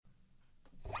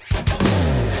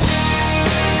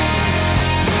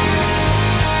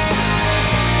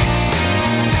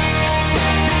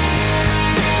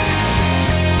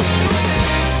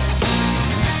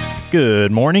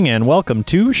Good morning and welcome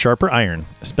to Sharper Iron.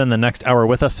 Spend the next hour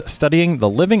with us studying the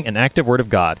living and active Word of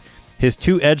God, His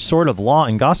two-edged sword of law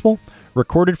and gospel,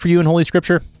 recorded for you in Holy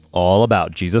Scripture, all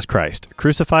about Jesus Christ,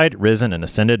 crucified, risen, and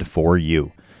ascended for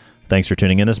you. Thanks for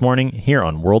tuning in this morning here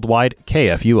on Worldwide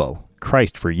KFUO,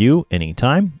 Christ for you,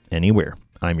 anytime, anywhere.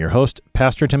 I'm your host,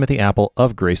 Pastor Timothy Apple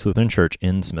of Grace Lutheran Church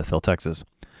in Smithville, Texas.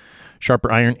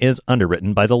 Sharper Iron is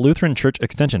underwritten by the Lutheran Church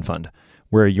Extension Fund,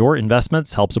 where your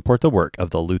investments help support the work of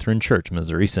the Lutheran Church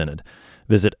Missouri Synod.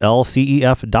 Visit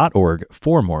lcef.org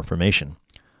for more information.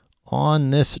 On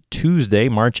this Tuesday,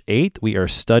 March 8th, we are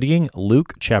studying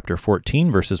Luke chapter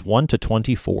 14, verses 1 to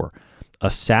 24.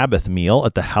 A Sabbath meal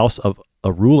at the house of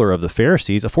a ruler of the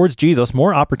Pharisees affords Jesus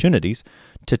more opportunities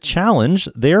to challenge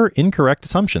their incorrect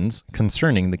assumptions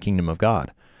concerning the kingdom of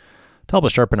God. To help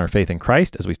us sharpen our faith in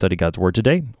Christ as we study God's Word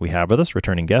today, we have with us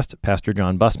returning guest, Pastor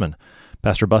John Bussman.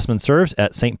 Pastor Bussman serves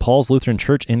at St. Paul's Lutheran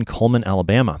Church in Cullman,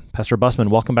 Alabama. Pastor Bussman,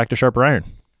 welcome back to Sharper Iron.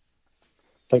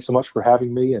 Thanks so much for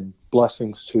having me, and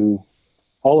blessings to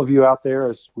all of you out there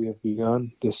as we have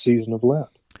begun this season of Lent.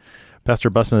 Pastor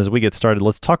Bussman, as we get started,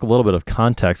 let's talk a little bit of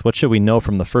context. What should we know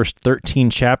from the first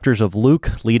 13 chapters of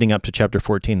Luke leading up to chapter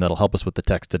 14 that'll help us with the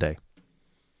text today?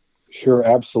 Sure,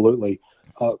 absolutely.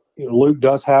 Luke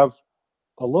does have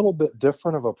a little bit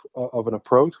different of an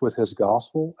approach with his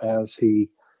gospel, as he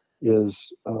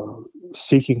is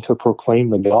seeking to proclaim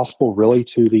the gospel really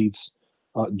to these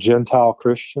Gentile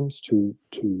Christians to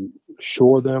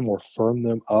shore them or firm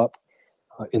them up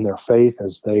in their faith,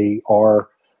 as they are,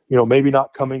 maybe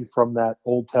not coming from that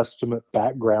Old Testament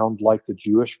background like the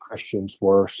Jewish Christians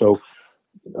were. So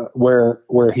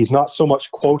where he's not so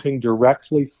much quoting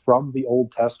directly from the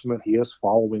Old Testament, he is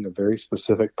following a very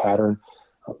specific pattern,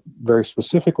 very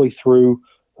specifically through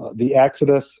the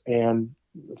Exodus and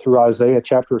through Isaiah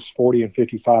chapters 40 and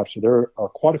 55. So there are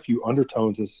quite a few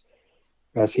undertones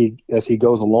as he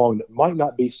goes along that might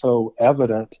not be so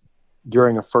evident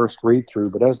during a first read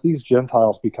through, but as these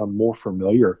Gentiles become more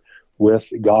familiar with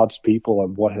God's people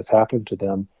and what has happened to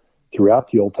them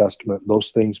throughout the Old Testament,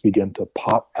 those things begin to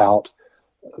pop out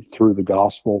through the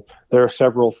gospel. There are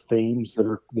several themes that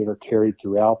are carried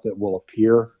throughout that will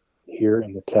appear here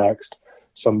in the text,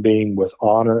 some being with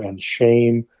honor and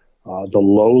shame, the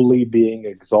lowly being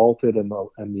exalted and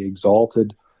the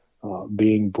exalted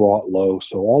being brought low.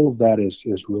 So all of that is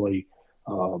really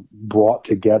brought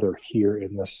together here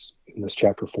in this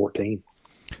chapter 14.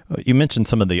 You mentioned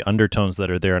some of the undertones that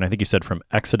are there, and I think you said from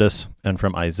Exodus and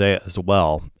from Isaiah as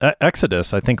well.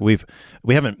 Exodus, I think we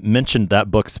haven't mentioned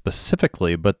that book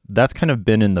specifically, but that's kind of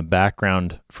been in the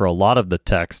background for a lot of the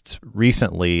texts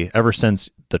recently, ever since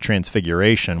the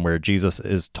Transfiguration, where Jesus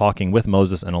is talking with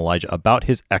Moses and Elijah about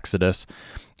his Exodus,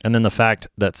 and then the fact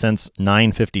that since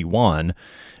 951,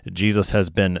 Jesus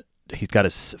he's got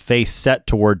his face set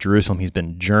toward Jerusalem. He's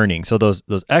been journeying. So those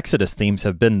Exodus themes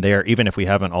have been there, even if we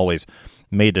haven't always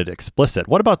made it explicit.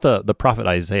 What about the prophet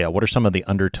Isaiah? What are some of the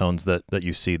undertones that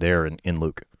you see there in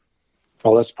Luke?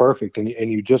 Oh, that's perfect. And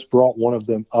you just brought one of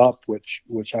them up, which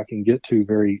I can get to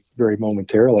very, very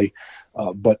momentarily.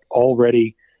 But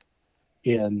already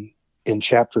in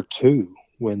chapter 2,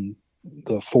 when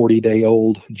the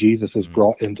 40-day-old Jesus is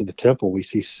brought into the temple, we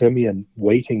see Simeon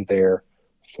waiting there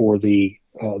for the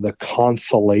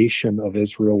consolation of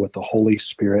Israel with the Holy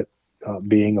Spirit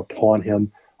being upon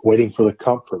him, waiting for the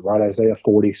comfort, right? Isaiah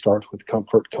 40 starts with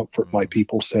comfort my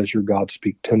people, says your God,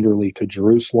 speak tenderly to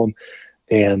Jerusalem,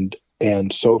 and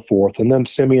so forth. And then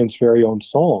Simeon's very own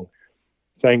song,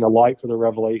 saying, a light for the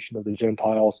revelation of the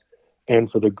Gentiles and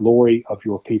for the glory of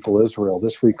your people Israel.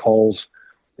 This recalls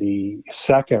the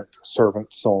second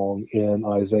servant song in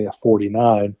Isaiah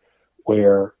 49,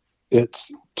 where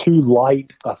it's too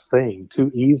light a thing,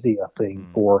 too easy a thing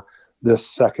for this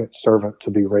second servant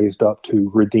to be raised up to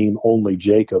redeem only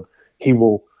Jacob. He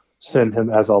will send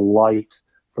him as a light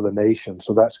for the nation.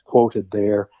 So that's quoted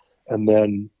there. And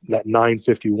then that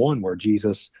 951 where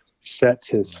Jesus sets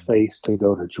his face to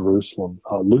go to Jerusalem.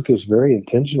 Luke is very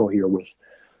intentional here with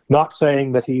not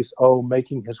saying that he's,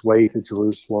 making his way to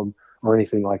Jerusalem or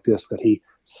anything like this, that he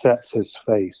sets his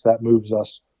face. That moves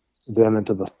us then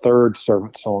into the third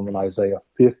servant song in Isaiah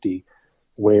 50,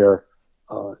 where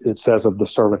it says of the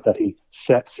servant that he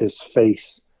sets his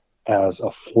face as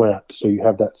a flint. So you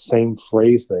have that same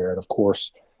phrase there. And of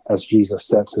course, as Jesus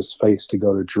sets his face to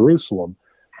go to Jerusalem,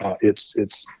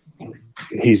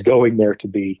 he's going there to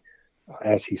be,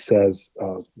 as he says,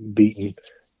 beaten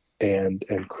and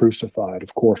crucified.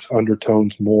 Of course,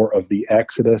 undertones more of the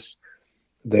Exodus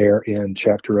there in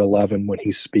chapter 11 when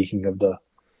he's speaking of the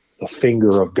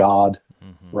finger of God,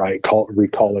 right?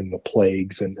 Recalling the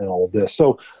plagues and all of this.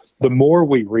 So the more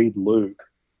we read Luke,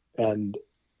 and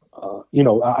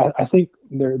I think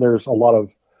there's a lot of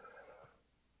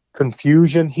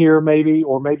confusion here, maybe,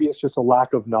 or maybe it's just a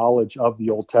lack of knowledge of the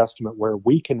Old Testament where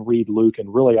we can read Luke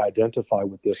and really identify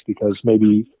with this because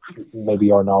maybe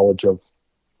our knowledge of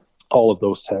all of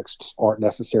those texts aren't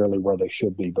necessarily where they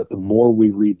should be. But the more we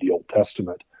read the Old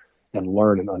Testament and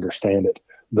learn and understand it,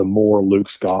 the more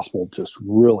Luke's gospel just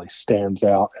really stands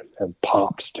out and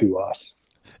pops to us.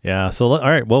 Yeah. So, all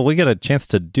right. Well, we get a chance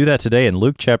to do that today in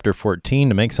Luke chapter 14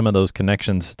 to make some of those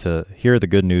connections to hear the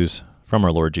good news from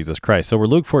our Lord Jesus Christ. So we're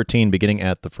Luke 14, beginning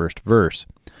at the first verse.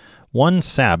 One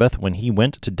Sabbath, when he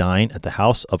went to dine at the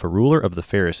house of a ruler of the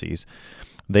Pharisees,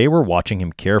 they were watching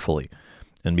him carefully.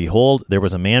 And behold, there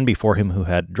was a man before him who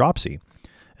had dropsy.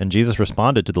 And Jesus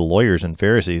responded to the lawyers and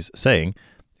Pharisees, saying,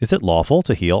 Is it lawful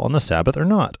to heal on the Sabbath or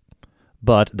not?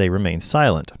 But they remained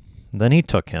silent. Then he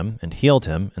took him and healed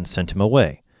him and sent him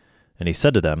away. And he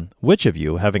said to them, Which of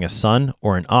you, having a son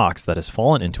or an ox that has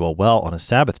fallen into a well on a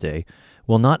Sabbath day,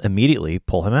 will not immediately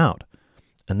pull him out?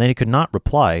 And they could not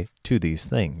reply to these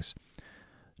things.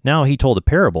 Now he told a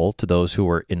parable to those who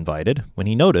were invited, when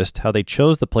he noticed how they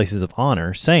chose the places of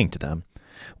honor, saying to them,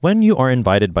 When you are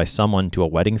invited by someone to a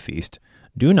wedding feast,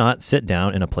 do not sit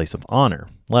down in a place of honor,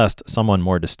 lest someone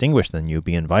more distinguished than you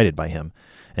be invited by him.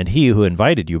 And he who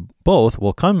invited you both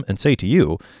will come and say to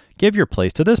you, Give your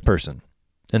place to this person.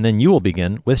 And then you will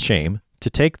begin with shame to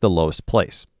take the lowest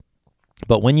place.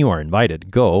 But when you are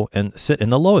invited, go and sit in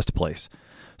the lowest place,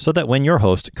 so that when your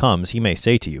host comes, he may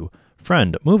say to you,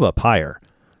 Friend, move up higher.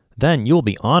 Then you will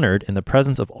be honored in the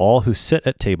presence of all who sit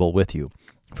at table with you.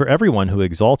 For everyone who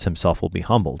exalts himself will be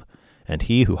humbled, and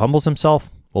he who humbles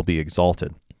himself will be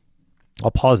exalted.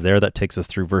 I'll pause there. That takes us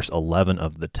through verse 11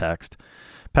 of the text.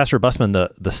 Pastor Bussman,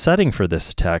 the setting for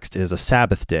this text is a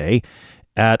Sabbath day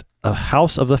at a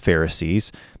house of the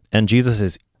Pharisees, and Jesus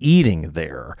is eating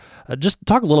there. Just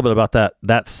talk a little bit about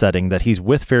that setting, that he's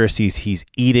with Pharisees, he's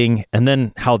eating, and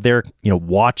then how they're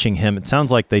watching him. It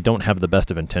sounds like they don't have the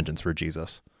best of intentions for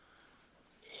Jesus.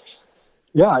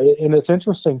 Yeah, and it's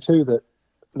interesting, too, that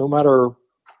no matter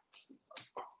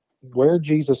where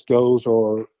Jesus goes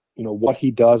or, what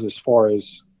he does as far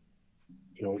as,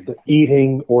 the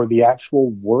eating or the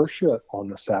actual worship on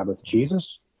the Sabbath,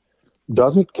 Jesus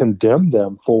doesn't condemn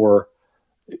them for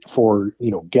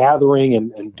gathering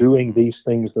and doing these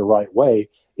things the right way.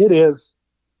 It is,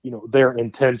 their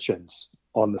intentions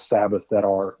on the Sabbath that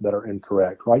are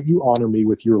incorrect, right? You honor me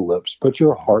with your lips, but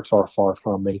your hearts are far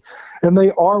from me. And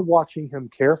they are watching him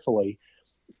carefully.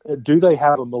 Do they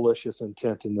have a malicious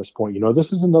intent in this point?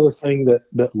 This is another thing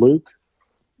that Luke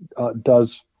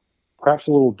does perhaps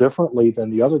a little differently than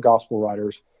the other gospel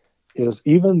writers, is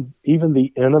even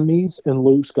the enemies in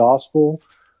Luke's gospel,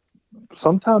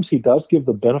 sometimes he does give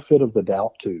the benefit of the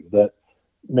doubt to, that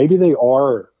maybe they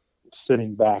are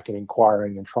sitting back and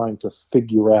inquiring and trying to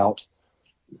figure out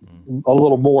a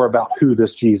little more about who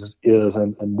this Jesus is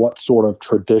and what sort of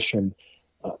tradition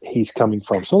he's coming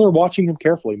from. So they're watching him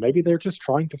carefully. Maybe they're just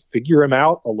trying to figure him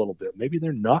out a little bit. Maybe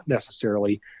they're not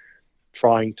necessarily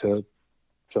trying to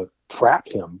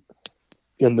trap him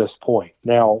in this point.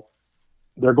 Now,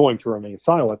 they're going to remain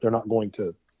silent. They're not going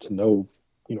to know,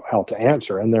 how to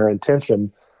answer, and their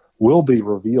intention will be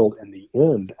revealed in the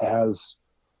end as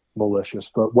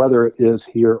malicious. But whether it is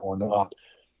here or not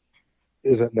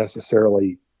isn't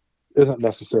necessarily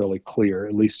clear.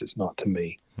 At least it's not to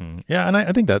me. Yeah, and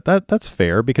I think that's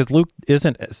fair, because Luke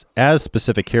isn't as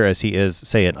specific here as he is,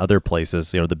 say, in other places.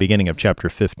 The beginning of chapter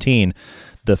 15,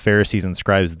 the Pharisees and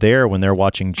scribes there, when they're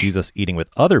watching Jesus eating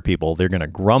with other people, they're going to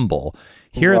grumble.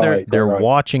 Here they're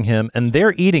watching him, and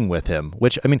they're eating with him,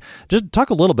 which, just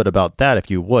talk a little bit about that, if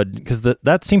you would, because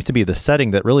that seems to be the setting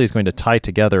that really is going to tie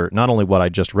together not only what I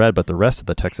just read, but the rest of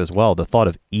the text as well, the thought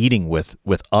of eating with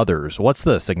others. What's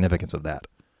the significance of that?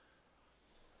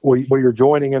 Well, you're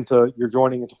joining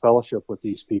into fellowship with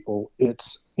these people.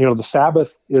 It's, the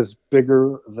Sabbath is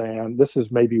bigger than, this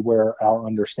is maybe where our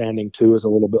understanding too is a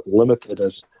little bit limited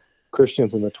as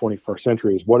Christians in the 21st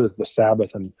century, is what is the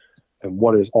Sabbath and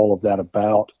what is all of that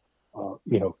about?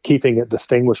 Keeping it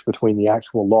distinguished between the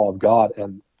actual law of God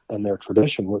and their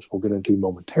tradition, which we'll get into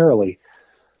momentarily.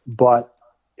 But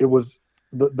it was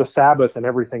the Sabbath and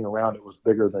everything around it was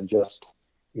bigger than just,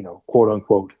 quote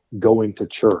unquote, going to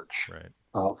church. Right.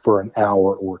 For an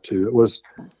hour or two. It was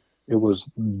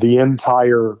the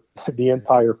entire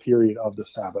period of the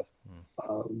Sabbath,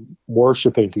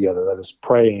 worshiping together. That is,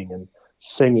 praying and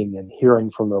singing and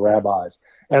hearing from the rabbis,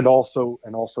 and also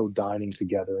dining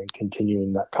together and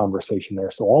continuing that conversation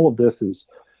there. So all of this is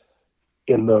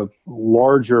in the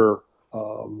larger,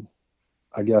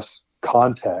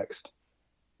 context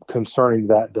concerning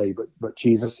that day. But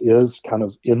Jesus is kind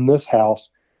of in this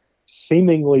house,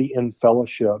 seemingly in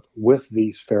fellowship with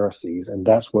these Pharisees, and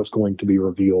that's what's going to be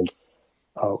revealed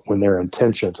when their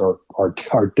intentions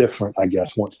are different, I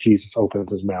guess, once Jesus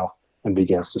opens his mouth and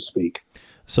begins to speak.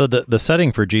 So the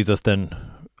setting for Jesus then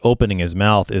opening his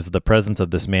mouth is the presence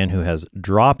of this man who has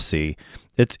dropsy.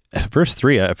 It's verse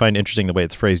 3, I find interesting the way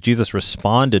it's phrased. Jesus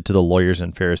responded to the lawyers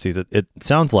and Pharisees. It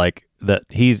sounds like that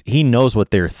he knows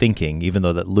what they're thinking, even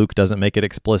though that Luke doesn't make it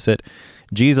explicit.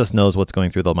 Jesus knows what's going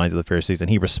through the minds of the Pharisees, and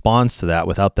he responds to that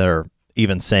without their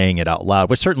even saying it out loud,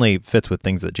 which certainly fits with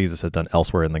things that Jesus has done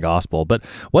elsewhere in the gospel. But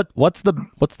what's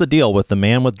the deal with the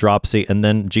man with dropsy, and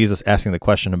then Jesus asking the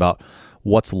question about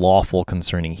what's lawful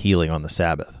concerning healing on the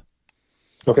Sabbath?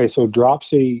 Okay, so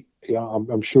dropsy,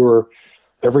 I'm sure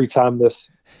every time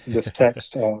this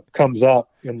text comes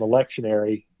up in the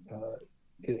lectionary,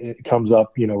 it comes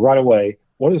up, right away.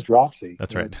 What is dropsy?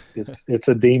 That's right. It's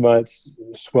edema. It's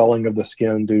swelling of the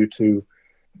skin due to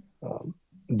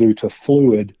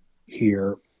fluid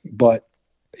here. But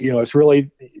it's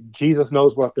really, Jesus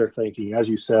knows what they're thinking. As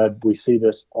you said, we see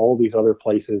this all these other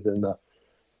places in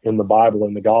the Bible,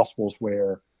 in the Gospels,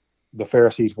 where the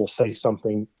Pharisees will say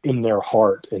something in their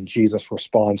heart and Jesus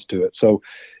responds to it. So,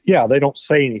 yeah, they don't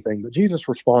say anything, but Jesus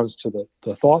responds to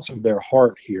the thoughts of their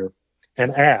heart here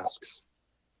and asks,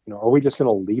 are we just going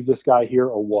to leave this guy here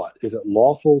or what? Is it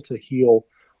lawful to heal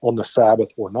on the Sabbath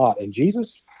or not? And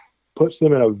Jesus puts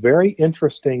them in a very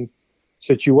interesting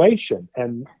situation.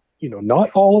 And,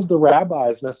 not all of the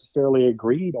rabbis necessarily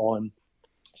agreed on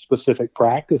specific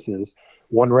practices.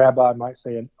 One rabbi might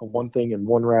say one thing and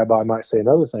one rabbi might say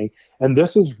another thing. And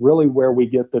this is really where we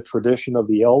get the tradition of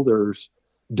the elders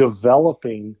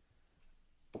developing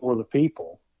for the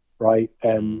people, right?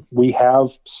 And we have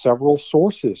several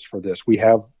sources for this. We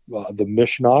have the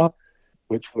Mishnah,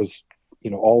 which was,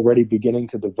 already beginning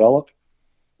to develop,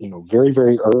 very,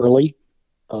 very early,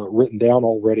 written down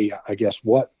already, I guess,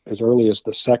 as early as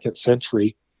the 2nd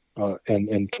century,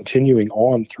 and continuing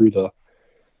on through the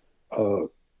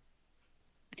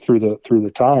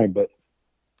time. But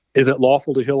is it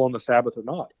lawful to heal on the Sabbath or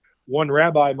not? One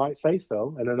rabbi might say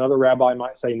so, and another rabbi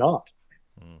might say not.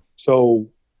 So,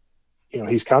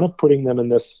 he's kind of putting them in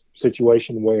this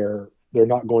situation where they're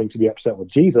not going to be upset with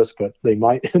Jesus, but they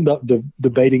might end up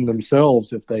debating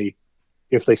themselves if they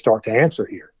start to answer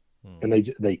here,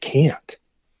 and they can't.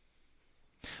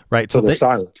 Right. So they're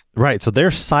silent. Right. So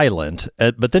they're silent.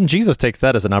 But then Jesus takes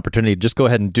that as an opportunity to just go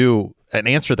ahead and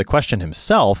answer the question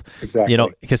himself. Exactly.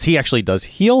 Because he actually does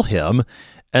heal him.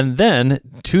 And then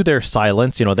to their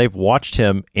silence, they've watched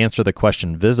him answer the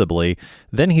question visibly.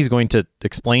 Then he's going to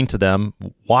explain to them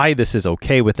why this is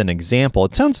okay with an example.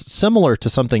 It sounds similar to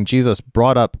something Jesus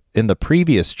brought up in the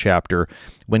previous chapter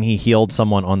when he healed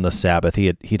someone on the Sabbath.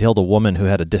 He'd healed a woman who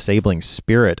had a disabling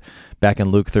spirit back in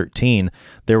Luke 13.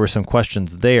 There were some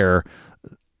questions there.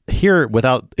 Here,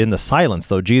 in the silence,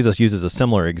 though, Jesus uses a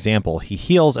similar example. He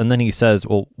heals, and then he says,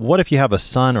 well, what if you have a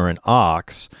son or an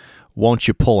ox? Won't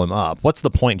you pull him up? What's the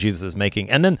point Jesus is making?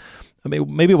 And then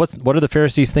maybe what are the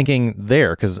Pharisees thinking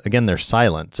there? Because, again, they're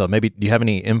silent. So maybe do you have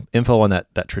any info on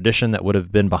that tradition that would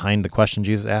have been behind the question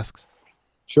Jesus asks?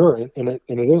 Sure. And it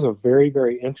is a very,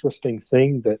 very interesting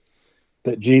thing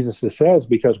that Jesus says,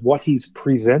 because what he's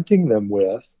presenting them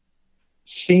with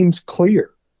seems clear,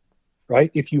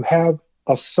 right? If you have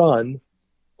a son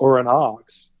or an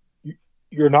ox,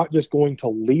 you're not just going to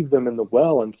leave them in the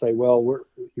well and say, well,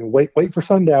 wait for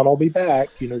sundown, I'll be back,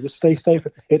 just stay safe.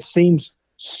 It seems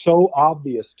so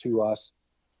obvious to us,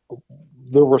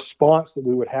 the response that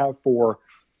we would have for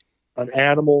an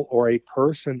animal or a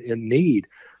person in need.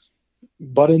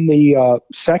 But in the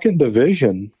second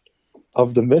division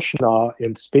of the Mishnah,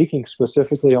 in speaking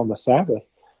specifically on the Sabbath,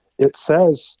 it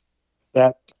says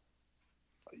that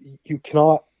you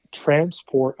cannot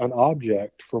transport an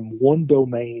object from one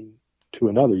domain to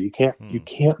another. You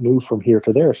can't move from here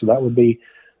to there. So that would be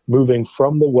moving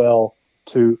from the well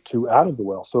to out of the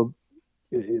well. So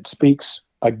it speaks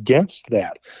against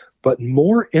that. But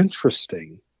more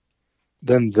interesting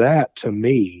than that to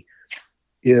me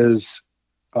was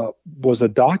a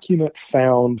document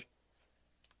found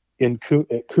at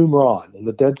Qumran in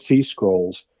the Dead Sea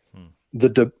Scrolls.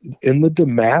 In the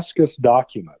Damascus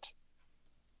document,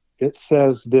 it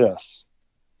says this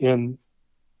in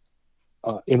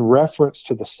reference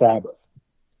to the Sabbath.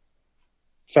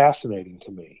 Fascinating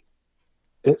to me.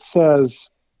 It says,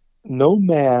 no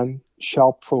man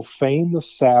shall profane the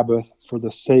Sabbath for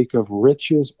the sake of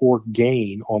riches or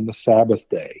gain on the Sabbath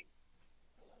day.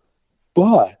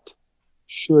 But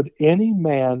should any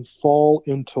man fall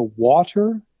into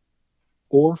water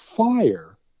or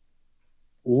fire,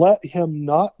 let him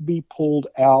not be pulled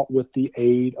out with the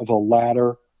aid of a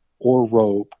ladder or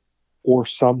rope, or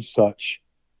some such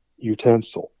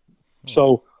utensil.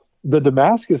 So the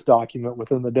Damascus document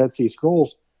within the Dead Sea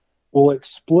Scrolls will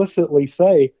explicitly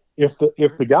say, if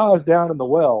the guy is down in the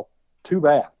well, too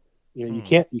bad. You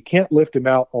can't lift him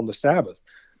out on the Sabbath.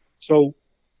 So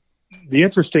the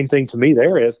interesting thing to me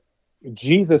there is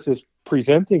Jesus is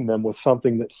presenting them with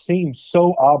something that seems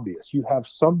so obvious. You have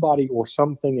somebody or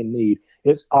something in need.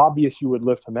 It's obvious you would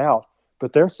lift him out,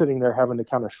 but they're sitting there having to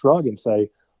kind of shrug and say,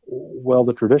 well,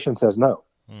 the tradition says no.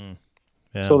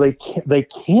 Yeah. So they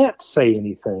can't say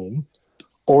anything,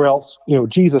 or else,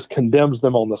 Jesus condemns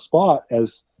them on the spot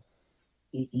as,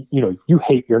 you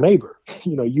hate your neighbor.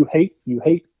 You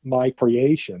hate my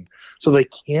creation. So they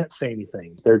can't say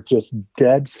anything. They're just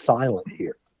dead silent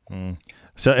here.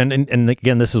 So, and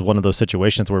again, this is one of those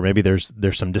situations where maybe there's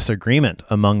some disagreement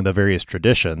among the various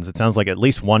traditions. It sounds like at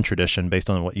least one tradition, based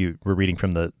on what you were reading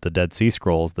from the Dead Sea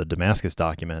Scrolls, the Damascus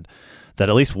document, that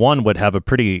at least one would have a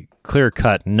pretty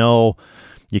clear-cut, no,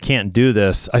 you can't do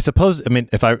this. I suppose, and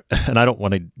I don't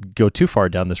want to go too far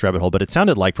down this rabbit hole, but it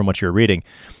sounded like from what you were reading,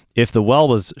 if the well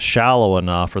was shallow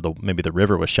enough, or maybe the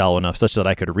river was shallow enough such that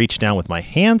I could reach down with my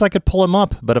hands, I could pull him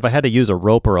up. But if I had to use a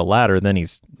rope or a ladder, then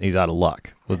he's out of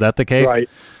luck. Was that the case? Right.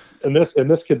 And this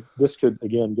could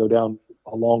again go down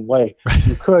a long way.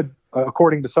 You could,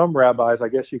 according to some rabbis, I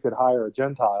guess you could hire a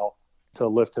Gentile to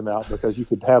lift him out, because you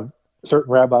could have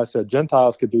certain rabbis said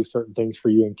Gentiles could do certain things for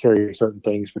you and carry certain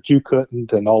things, but you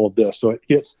couldn't, and all of this. So it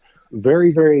gets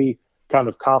very, very kind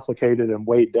of complicated and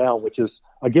weighed down, which is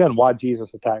again why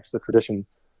Jesus attacks the tradition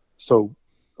so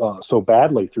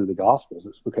badly through the Gospels.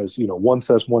 It's because one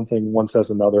says one thing, one says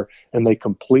another, and they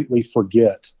completely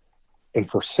forget and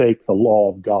forsake the law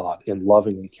of God in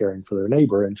loving and caring for their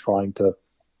neighbor and trying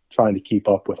to keep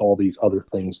up with all these other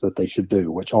things that they should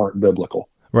do, which aren't biblical.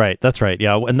 Right. That's right.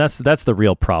 Yeah. And that's the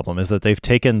real problem, is that they've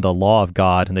taken the law of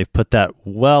God and they've put that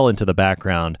well into the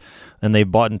background, and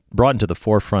they've brought into the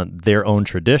forefront their own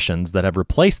traditions that have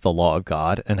replaced the law of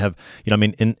God and have,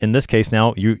 in this case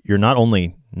now, you're not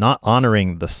only not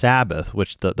honoring the Sabbath,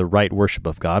 which the right worship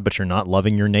of God, but you're not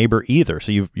loving your neighbor either.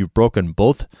 So you've broken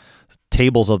both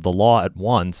tables of the law at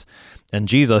once. And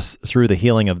Jesus, through the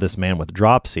healing of this man with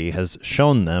dropsy, has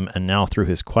shown them, and now through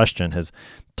his question has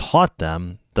taught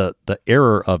them the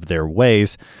error of their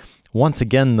ways. Once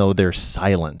again, though, they're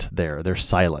silent there. They're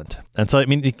silent. And so,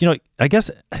 I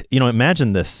guess,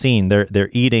 imagine this scene. They're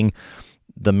eating.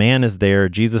 The man is there.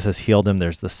 Jesus has healed him.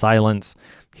 There's the silence.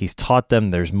 He's taught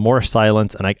them. There's more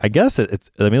silence. And I guess at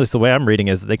least the way I'm reading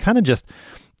is they kind of just,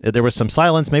 there was some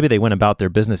silence. Maybe they went about their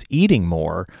business eating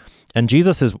more. And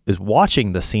Jesus is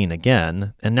watching the scene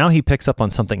again, and now he picks up on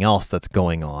something else that's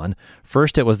going on.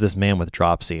 First, it was this man with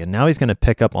dropsy, and now he's going to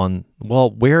pick up on,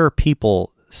 where are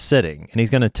people sitting? And he's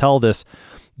going to tell this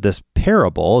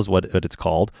parable, is what it's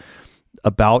called,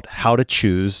 about how to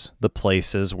choose the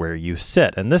places where you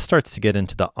sit. And this starts to get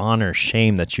into the honor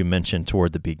shame that you mentioned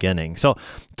toward the beginning. So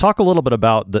talk a little bit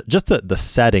about the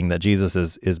setting that Jesus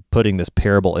is putting this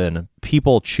parable in,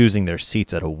 people choosing their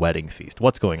seats at a wedding feast.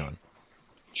 What's going on?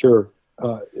 Sure.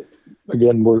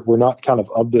 Again, we're not kind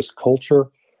of this culture,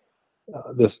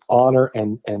 this honor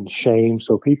and shame.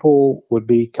 So people would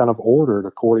be kind of ordered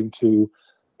according to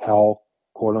how,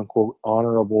 quote unquote,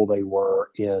 honorable they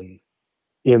were in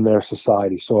their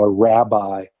society. So a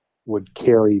rabbi would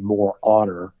carry more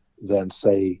honor than,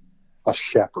 say, a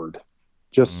shepherd,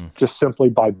 just simply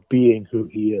by being who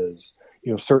he is.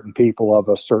 Certain people of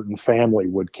a certain family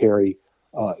would carry,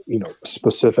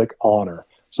 specific honor.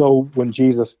 So when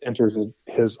Jesus enters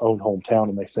his own hometown,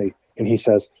 and he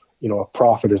says, a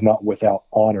prophet is not without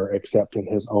honor except in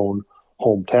his own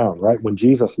hometown, right? When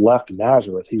Jesus left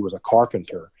Nazareth, he was a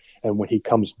carpenter. And when he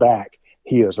comes back,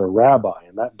 he is a rabbi,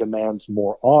 and that demands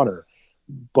more honor.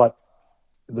 But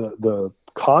the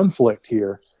conflict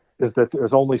here is that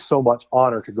there's only so much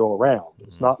honor to go around.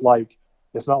 It's not like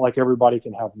everybody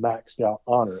can have maxed out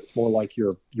honor. It's more like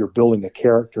you're building a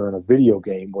character in a video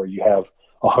game where you have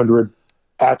 100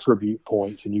 attribute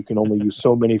points, and you can only use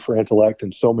so many for intellect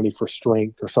and so many for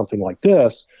strength or something like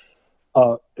this.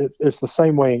 It's the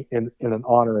same way in an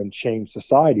honor and shame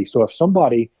society. So if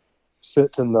somebody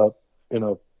sits in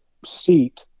a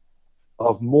seat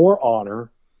of more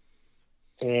honor,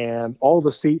 and all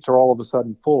the seats are all of a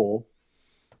sudden full,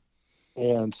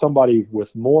 and somebody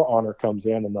with more honor comes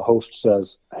in, and the host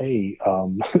says, "Hey,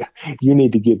 you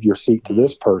need to give your seat to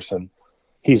this person,"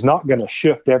 he's not going to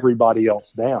shift everybody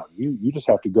else down. You just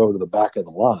have to go to the back of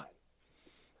the line.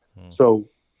 So,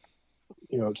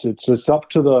 it's up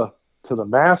to the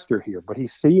master here. But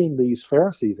he's seeing these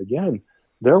Pharisees again.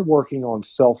 They're working on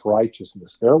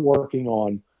self-righteousness. They're working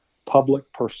on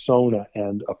public persona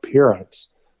and appearance.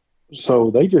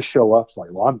 So they just show up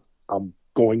like, well, I'm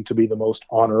going to be the most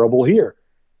honorable here.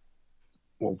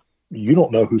 Well, you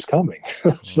don't know who's coming.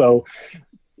 So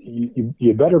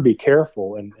you better be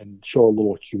careful and show a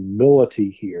little humility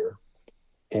here.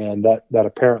 And that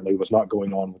apparently was not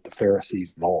going on with the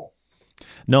Pharisees at all.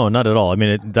 No, not at all. I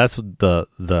mean, that's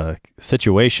the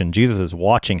situation. Jesus is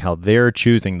watching how they're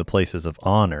choosing the places of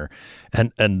honor,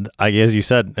 and as you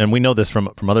said, and we know this from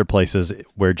other places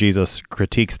where Jesus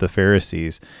critiques the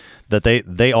Pharisees, that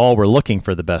they all were looking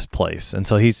for the best place, and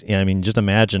so just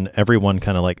imagine everyone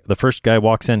kind of like the first guy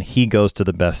walks in, he goes to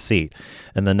the best seat,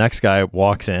 and the next guy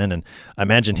walks in, and I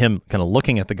imagine him kind of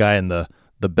looking at the guy in the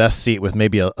best seat with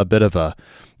maybe a bit of a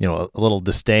little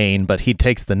disdain, but he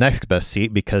takes the next best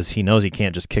seat because he knows he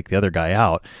can't just kick the other guy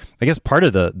out. I guess part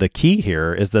of the key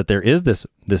here is that there is this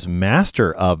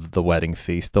master of the wedding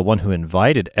feast, the one who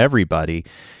invited everybody,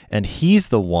 and he's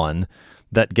the one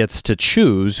that gets to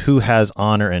choose who has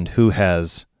honor and who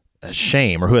has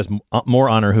shame, or who has more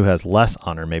honor, who has less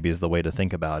honor, maybe is the way to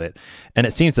think about it. And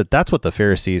it seems that that's what the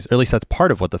Pharisees, or at least that's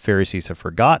part of what the Pharisees have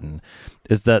forgotten,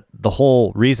 is that the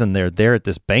whole reason they're there at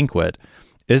this banquet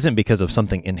isn't because of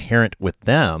something inherent with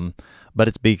them, but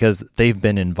it's because they've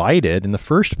been invited in the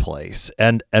first place.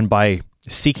 And by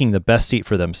seeking the best seat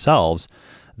for themselves,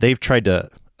 they've tried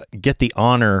to get the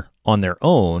honor on their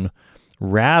own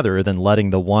rather than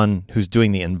letting the one who's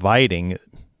doing the inviting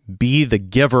be the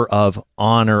giver of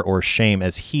honor or shame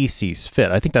as he sees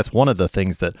fit. I think that's one of the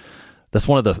things that's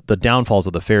one of the downfalls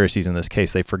of the Pharisees in this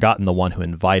case. They've forgotten the one who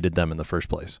invited them in the first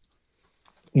place.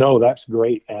 No, that's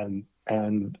great. And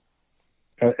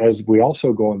as we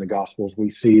also go in the Gospels,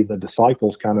 we see the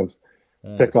disciples kind of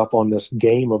pick up on this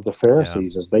game of the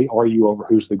Pharisees as they argue over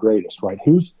who's the greatest, right?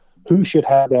 Who should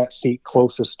have that seat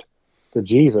closest to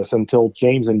Jesus, until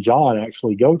James and John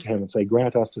actually go to him and say,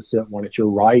 grant us to sit one at your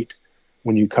right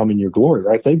when you come in your glory,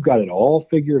 right? They've got it all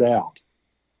figured out.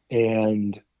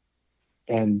 And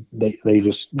they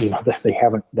just, they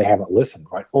haven't listened,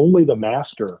 right? Only the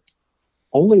master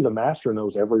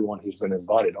knows everyone who's been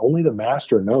invited. Only the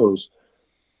master knows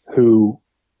who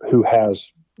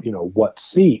has, what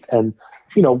seat. And,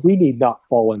 we need not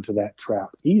fall into that trap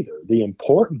either. The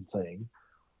important thing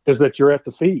is that you're at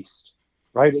the feast,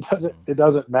 right? It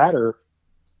doesn't matter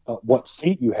what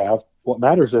seat you have. What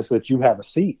matters is that you have a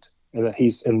seat, and that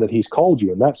he's called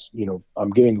you. And that's, I'm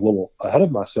getting a little ahead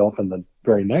of myself in the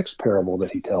very next parable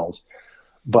that he tells,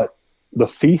 but the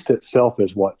feast itself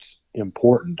is what's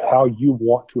important. How you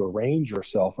want to arrange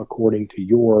yourself according to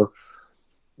your,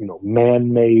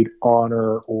 man-made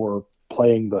honor or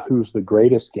playing the who's the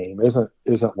greatest game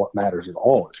isn't what matters at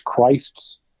all. It's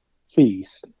Christ's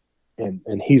feast,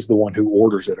 and he's the one who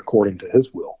orders it according to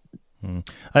his will.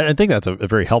 I think that's a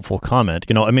very helpful comment.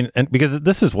 And because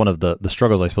this is one of the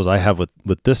struggles I suppose I have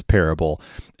with this parable,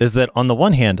 is that on the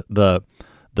one hand, the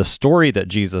story that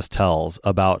Jesus tells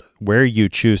about where you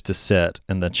choose to sit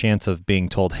and the chance of being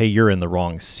told, hey, you're in the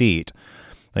wrong seat,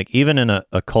 like even in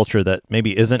a culture that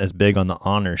maybe isn't as big on the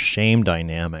honor-shame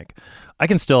dynamic, I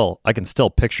can still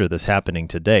picture this happening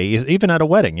today, even at a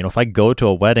wedding. If I go to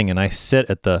a wedding and I sit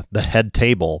at the head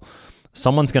table,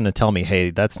 someone's going to tell me, hey,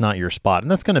 that's not your spot, and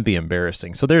that's going to be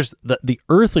embarrassing. So there's the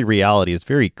earthly reality is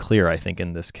very clear, I think,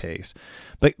 in this case.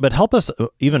 But help us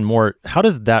even more, how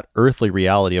does that earthly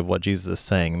reality of what Jesus is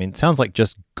saying, I mean, it sounds like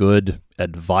just good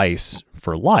advice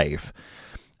for life.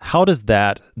 How does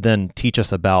that then teach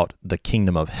us about the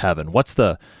kingdom of heaven? What's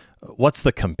the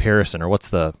comparison, or how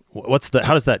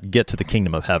does that get to the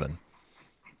kingdom of heaven?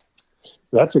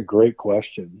 That's a great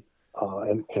question.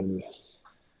 And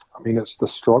I mean, it's the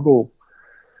struggle.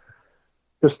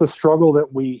 It's the struggle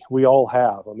that we all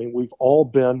have. I mean, we've all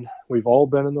been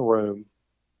in the room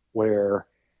where,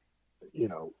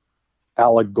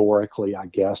 allegorically, I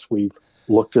guess, we've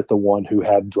looked at the one who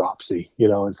had dropsy,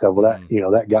 and said, well,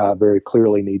 that guy very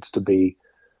clearly needs to be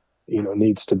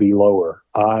lower.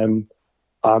 I'm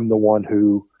the one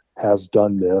who has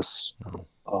done this,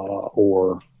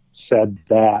 or said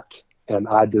that, and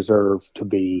I deserve to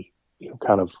be,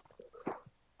 kind of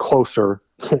closer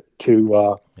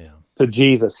to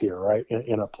Jesus here, right?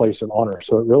 In a place of honor.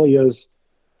 So it really is,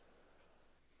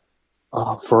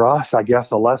 for us, I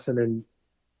guess, a lesson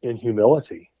in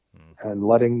humility, and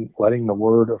letting the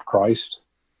word of Christ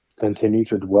continue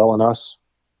to dwell in us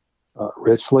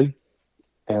richly,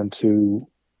 and to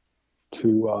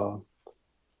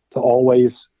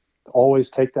always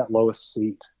take that lowest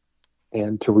seat,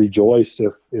 and to rejoice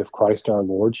if Christ our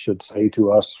Lord should say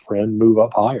to us, friend, move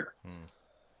up higher.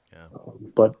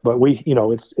 But we,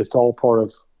 it's all part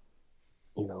of,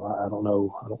 I don't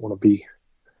know, I don't want to be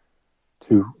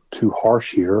too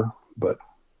harsh here, but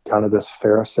kind of this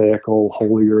Pharisaical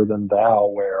holier than thou,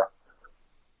 where,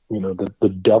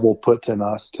 the devil puts in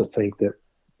us to think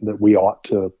that we ought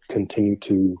to continue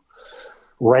to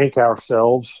rank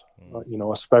ourselves,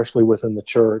 especially within the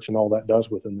church, and all that does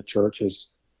within the church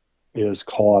is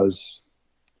cause,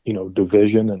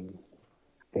 division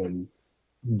and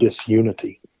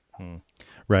disunity.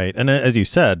 Right. And as you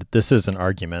said, this is an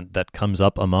argument that comes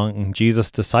up among Jesus'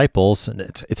 disciples. And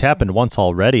it's happened once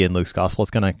already in Luke's gospel.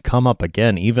 It's going to come up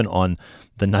again, even on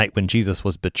the night when Jesus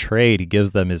was betrayed. He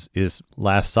gives them his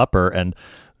Last Supper, and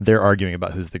they're arguing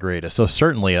about who's the greatest. So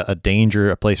certainly a danger,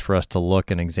 a place for us to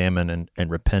look and examine and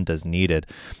repent as needed.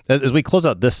 As we close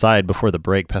out this side before the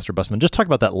break, Pastor Busman, just talk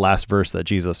about that last verse that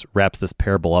Jesus wraps this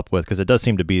parable up with, because it does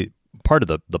seem to be part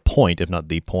of the point, if not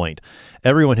the point.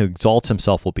 Everyone who exalts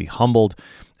himself will be humbled,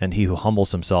 and he who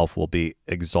humbles himself will be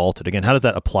exalted. Again, how does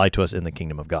that apply to us in the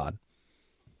kingdom of God?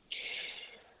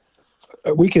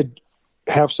 We could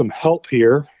have some help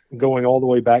here, going all the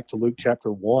way back to Luke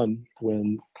chapter 1,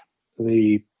 when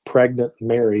the pregnant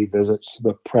Mary visits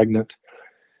the pregnant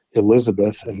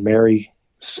Elizabeth, and Mary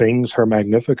sings her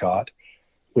Magnificat,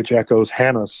 which echoes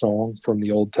Hannah's song from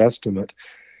the Old Testament.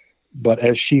 But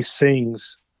as she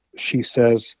sings, she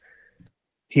says,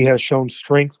 "He has shown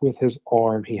strength with his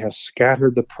arm. He has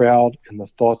scattered the proud in the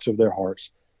thoughts of their hearts.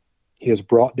 He has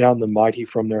brought down the mighty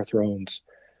from their thrones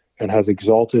and has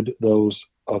exalted those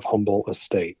of humble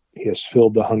estate. He has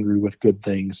filled the hungry with good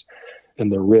things,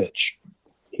 and the rich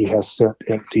he has sent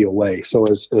empty away." So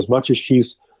as much as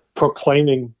she's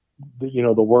proclaiming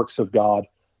the works of God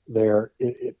there,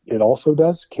 it also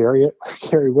does carry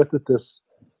with it this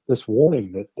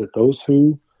warning that those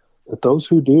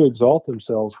who do exalt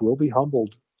themselves will be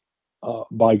humbled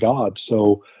by God.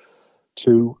 So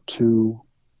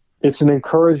it's an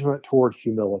encouragement toward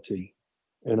humility.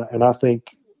 And I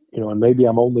think, and maybe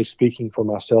I'm only speaking for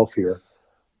myself here,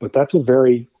 but that's a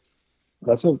very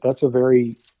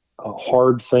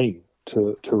hard thing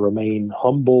to remain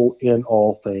humble in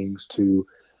all things, to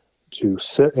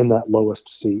sit in that lowest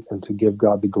seat and to give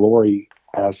God the glory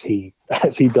as he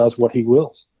does what he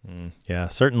wills. Yeah,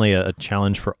 certainly a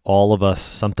challenge for all of us,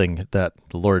 something that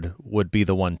the Lord would be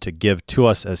the one to give to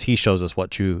us as he shows us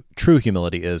what true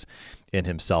humility is in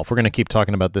himself. We're going to keep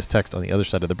talking about this text on the other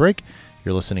side of the break.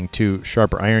 You're listening to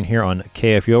Sharper Iron here on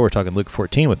KFUO. We're talking Luke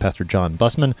 14 with Pastor John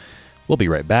Busman. We'll be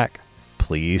right back.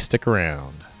 Please stick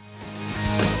around.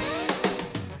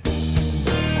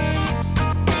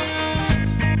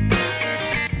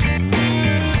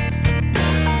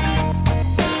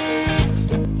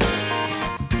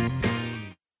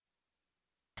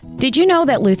 Did you know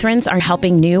that Lutherans are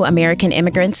helping new American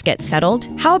immigrants get settled?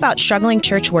 How about struggling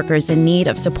church workers in need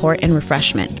of support and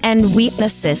refreshment? And we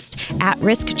assist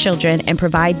at-risk children and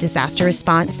provide disaster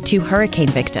response to hurricane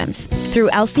victims. Through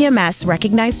LCMS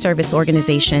recognized service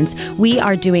organizations, we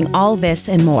are doing all this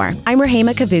and more. I'm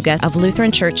Rahema Kavuga of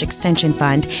Lutheran Church Extension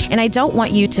Fund, and I don't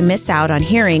want you to miss out on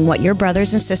hearing what your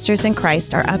brothers and sisters in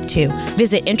Christ are up to.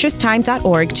 Visit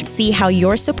interesttime.org to see how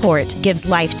your support gives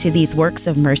life to these works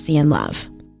of mercy and love.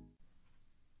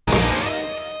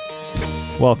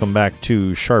 Welcome back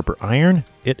to Sharper Iron.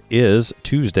 It is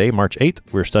Tuesday, March 8th.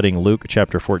 We're studying Luke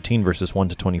chapter 14, verses 1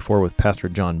 to 24 with Pastor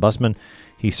John Busman.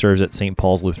 He serves at St.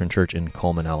 Paul's Lutheran Church in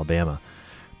Cullman, Alabama.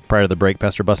 Prior to the break,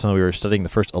 Pastor Busman, we were studying the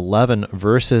first 11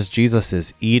 verses. Jesus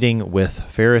is eating with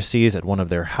Pharisees at one of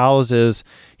their houses.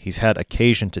 He's had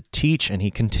occasion to teach, and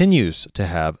he continues to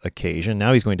have occasion.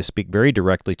 Now he's going to speak very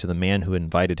directly to the man who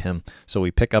invited him. So we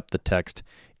pick up the text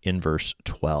in verse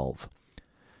 12.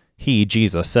 He,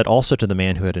 Jesus, said also to the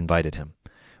man who had invited him,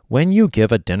 "When you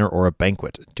give a dinner or a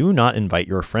banquet, do not invite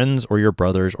your friends or your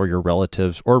brothers or your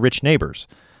relatives or rich neighbors,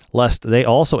 lest they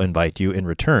also invite you in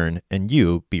return and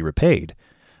you be repaid.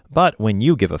 But when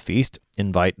you give a feast,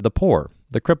 invite the poor,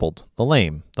 the crippled, the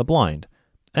lame, the blind,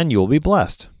 and you will be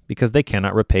blessed, because they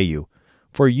cannot repay you,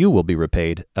 for you will be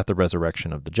repaid at the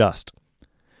resurrection of the just."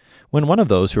 When one of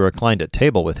those who reclined at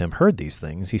table with him heard these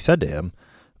things, he said to him,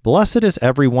 "Blessed is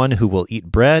everyone who will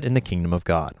eat bread in the kingdom of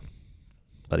God."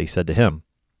 But he said to him,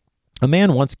 "A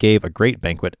man once gave a great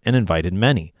banquet and invited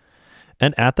many.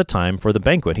 And at the time for the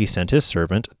banquet he sent his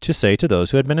servant to say to those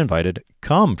who had been invited,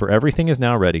 'Come, for everything is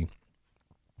now ready.'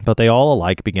 But they all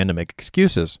alike began to make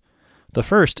excuses. The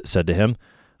first said to him,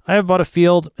 'I have bought a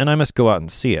field, and I must go out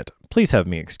and see it. Please have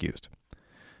me excused.'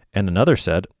 And another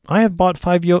said, 'I have bought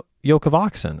 5 yoke of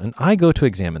oxen, and I go to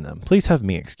examine them. Please have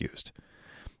me excused.'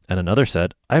 And another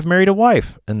said, 'I have married a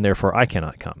wife, and therefore I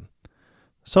cannot come.'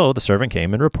 So the servant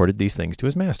came and reported these things to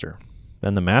his master.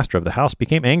 Then the master of the house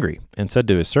became angry and said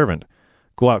to his servant,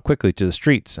 'Go out quickly to the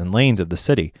streets and lanes of the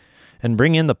city, and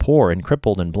bring in the poor and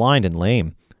crippled and blind and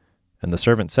lame.' And the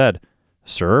servant said,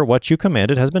 Sir, what you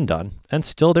commanded has been done, and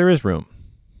still there is room.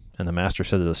 And the master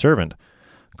said to the servant,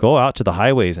 Go out to the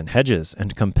highways and hedges,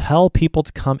 and compel people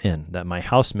to come in, that my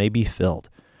house may be filled.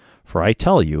 For I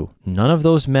tell you, none of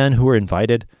those men who are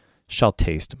invited shall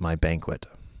taste my banquet.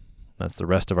 That's the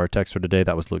rest of our text for today.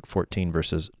 That was Luke 14,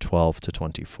 verses 12 to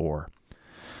 24.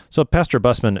 So, Pastor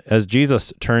Bussmann, as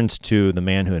Jesus turns to the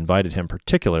man who invited him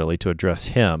particularly to address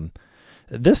him,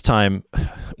 this time,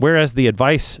 whereas the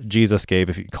advice Jesus gave,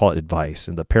 if you call it advice,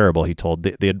 in the parable he told,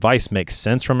 the advice makes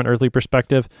sense from an earthly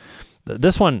perspective.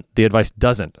 This one, the advice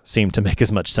doesn't seem to make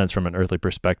as much sense from an earthly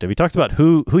perspective. He talks about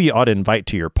who you ought to invite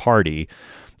to your party.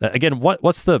 Again,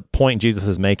 what's the point Jesus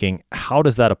is making? How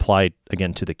does that apply,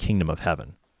 again, to the kingdom of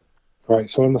heaven? Right.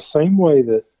 So in the same way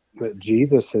that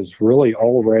Jesus has really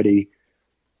already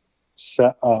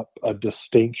set up a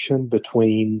distinction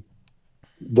between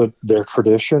their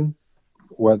tradition,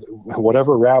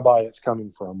 whatever rabbi it's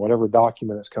coming from, whatever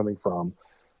document it's coming from,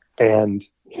 and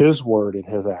his word and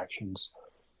his actions,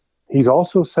 he's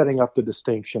also setting up the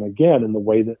distinction again in the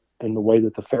way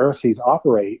that the Pharisees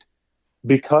operate,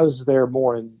 because they're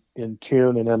more in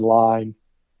tune and in line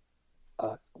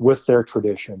with their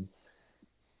tradition,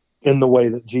 in the way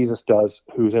that Jesus does,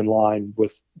 who's in line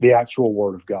with the actual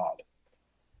Word of God.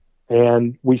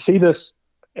 And we see this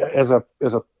as a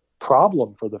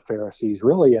problem for the Pharisees,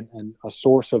 really, and a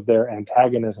source of their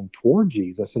antagonism toward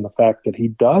Jesus, in the fact that he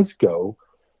does go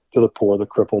to the poor, the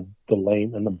crippled, the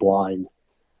lame, and the blind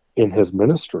in his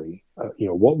ministry.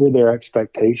 What were their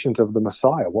expectations of the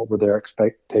Messiah? What were their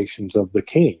expectations of the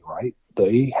King, right?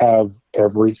 They have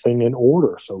everything in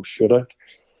order. So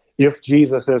if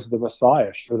Jesus is the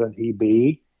Messiah, shouldn't he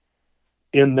be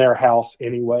in their house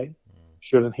anyway?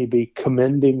 Shouldn't he be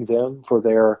commending them for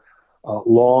their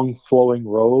long flowing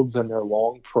robes and their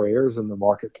long prayers in the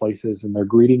marketplaces and their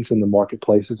greetings in the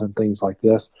marketplaces and things like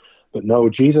this? But no,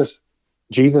 Jesus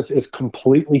is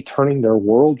completely turning their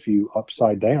worldview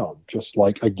upside down, just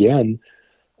like, again,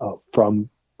 from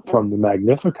the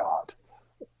Magnificat,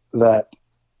 that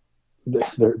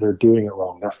they're doing it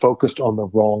wrong. They're focused on the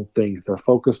wrong things. They're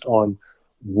focused on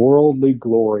worldly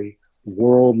glory,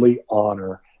 worldly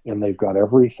honor, and they've got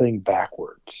everything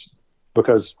backwards.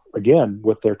 Because, again,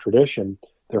 with their tradition,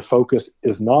 their focus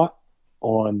is not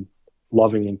on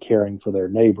loving and caring for their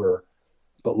neighbor,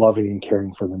 but loving and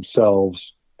caring for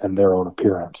themselves and their own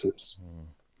appearances.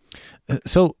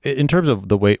 So in terms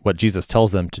of what Jesus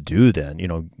tells them to do then,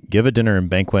 give a dinner and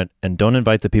banquet, and don't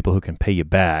invite the people who can pay you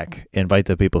back, invite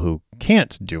the people who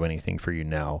can't do anything for you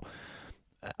now.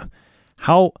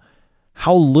 How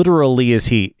literally is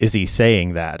he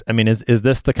saying that? I mean, is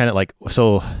this the kind of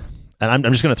so, and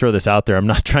I'm just going to throw this out there. I'm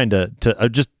not trying to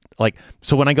just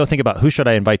so when I go think about who should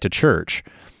I invite to church,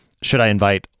 should I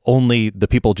invite only the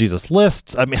people Jesus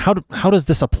lists? I mean, how does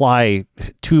this apply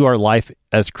to our life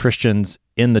as Christians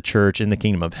in the church, in the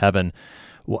kingdom of heaven?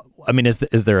 I mean, is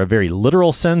there a very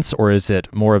literal sense, or is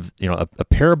it more of a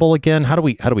parable again? How do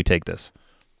we take this?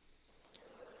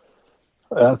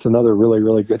 That's another really,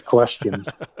 really good question.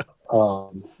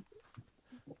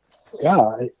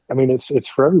 Yeah, I mean, it's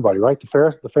for everybody, right?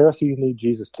 The Pharisees need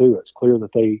Jesus too. It's clear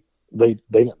that they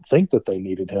didn't think that they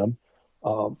needed him.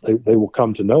 They will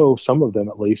come to know, some of them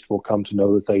at least will come to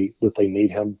know that they need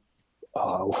him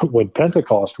when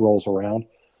Pentecost rolls around.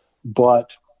 But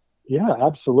yeah,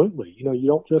 absolutely. You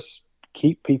don't just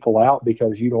keep people out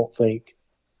because you don't think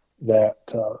that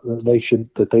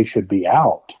they should be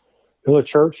out. The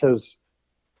church has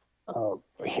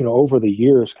over the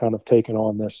years kind of taken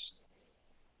on this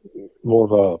more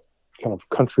of a kind of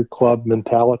country club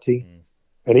mentality.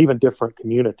 And even different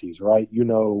communities, right?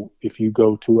 If you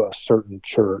go to a certain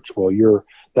church, well,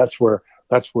 that's where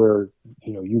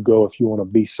you go if you want to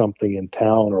be something in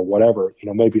town or whatever.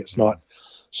 Maybe it's not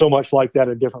so much like that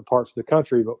in different parts of the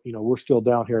country, but we're still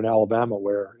down here in Alabama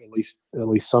where at least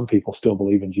some people still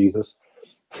believe in Jesus.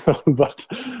 but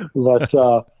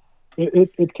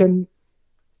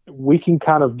we can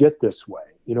kind of get this way,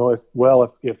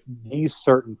 if these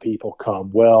certain people come,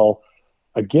 well,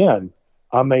 again,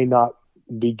 I may not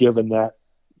be given that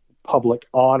public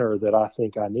honor that I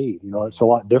think I need. It's a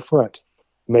lot different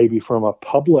maybe from a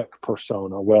public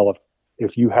persona. Well,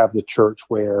 if you have the church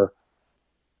where,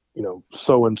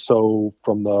 so-and-so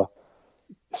from the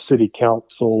city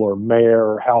council or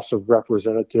mayor or House of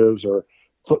Representatives or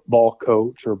football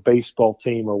coach or baseball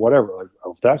team or whatever,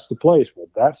 if that's the place, well,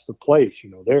 that's the place,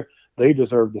 they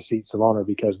deserve the seats of honor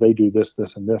because they do this,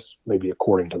 this, and this, maybe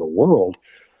according to the world.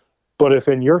 But if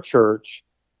in your church,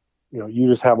 you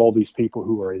just have all these people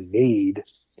who are in need,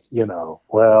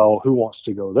 well, who wants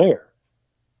to go there?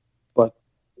 But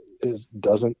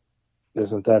isn't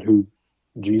that who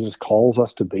Jesus calls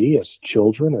us to be as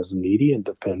children, as needy and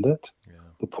dependent,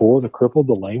 the poor, the crippled,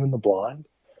 the lame, and the blind.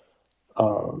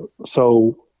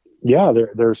 So, yeah,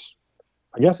 there's,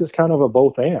 I guess it's kind of a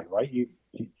both and, right? You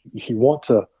want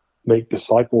to make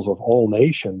disciples of all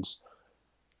nations,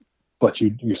 but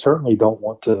you certainly don't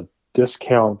want to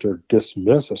discount or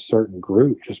dismiss a certain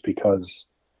group just because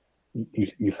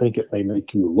you think it may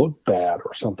make you look bad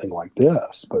or something like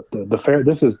this. But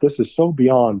this is so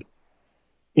beyond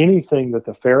anything that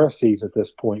the Pharisees at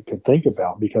this point could think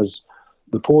about, because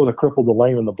the poor, the crippled, the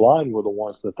lame, and the blind were the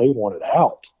ones that they wanted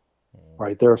out.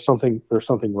 Right? There's something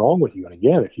wrong with you. And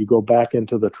again, if you go back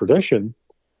into the tradition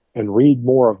and read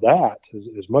more of that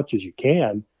as much as you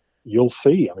can, you'll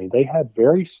see. I mean, they had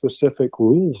very specific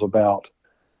rules about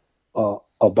all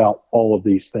of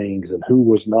these things and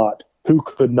who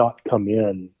could not come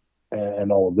in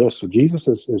and all of this. So Jesus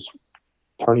is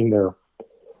turning their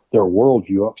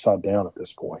worldview upside down at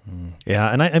this point. Yeah,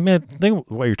 and I mean, I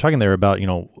think what you're talking there about,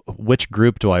 which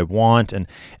group do I want, and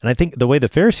I think the way the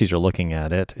Pharisees are looking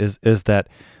at it is that,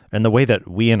 and the way that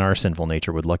we in our sinful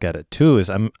nature would look at it too, is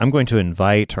I'm going to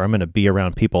invite, or I'm going to be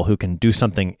around people who can do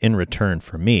something in return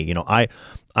for me.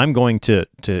 I'm going to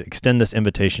extend this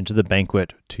invitation to the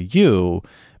banquet to you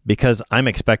because I'm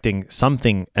expecting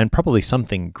something, and probably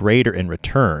something greater in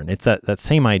return. It's that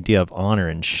same idea of honor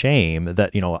and shame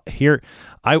that, here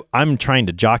I'm trying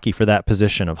to jockey for that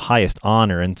position of highest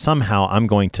honor, and somehow I'm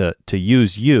going to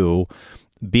use you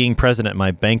being present at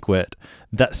my banquet,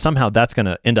 that somehow that's going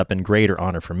to end up in greater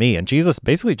honor for me. And Jesus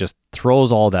basically just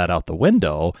throws all that out the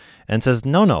window and says,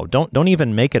 no, don't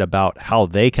even make it about how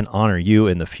they can honor you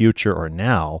in the future or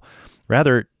now.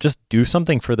 Rather, just do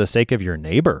something for the sake of your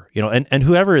neighbor, and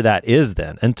whoever that is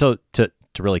then. And so to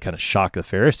really kind of shock the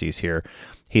Pharisees here,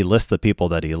 he lists the people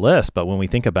that he lists. But when we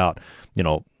think about,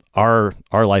 our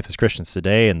life as Christians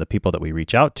today and the people that we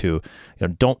reach out to,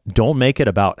 don't make it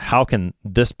about how can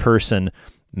this person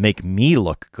make me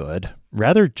look good.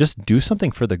 Rather, just do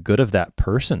something for the good of that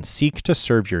person. Seek to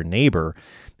serve your neighbor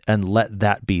and let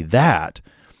that be that.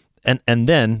 And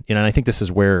then, and I think this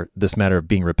is where this matter of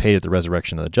being repaid at the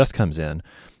resurrection of the just comes in.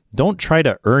 Don't try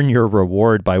to earn your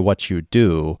reward by what you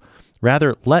do.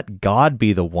 Rather, let God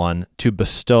be the one to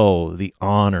bestow the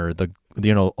honor,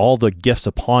 all the gifts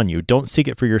upon you. Don't seek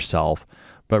it for yourself,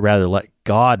 but rather let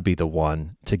God be the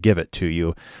one to give it to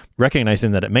you,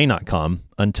 recognizing that it may not come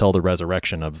until the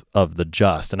resurrection of the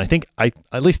just. And I think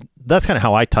at least that's kind of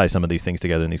how I tie some of these things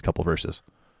together in these couple verses.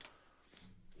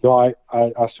 No,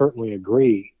 I certainly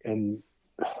agree. And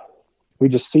we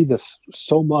just see this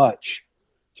so much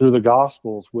through the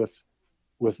Gospels with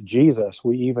Jesus.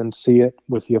 We even see it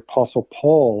with the Apostle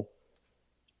Paul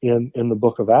in the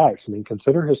book of Acts. I mean,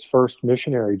 consider his first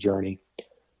missionary journey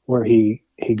where he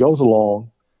goes along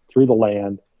through the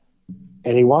land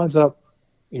and he winds up,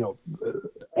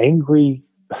 angry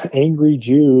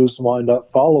Jews wind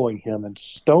up following him and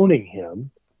stoning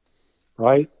him,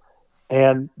 right?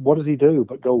 And what does he do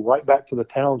but go right back to the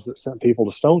towns that sent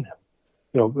people to stone him?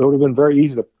 It would have been very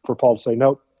easy for Paul to say,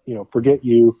 no, forget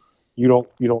you. You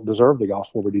don't deserve the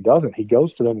gospel, but he doesn't. He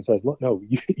goes to them and says, look, no,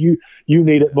 you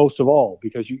need it most of all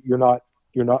because you're not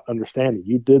understanding.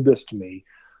 You did this to me,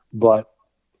 but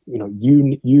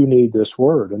you need this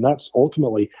word. And that's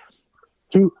ultimately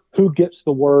who gets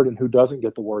the word and who doesn't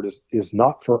get the word is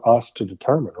not for us to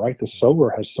determine, right? The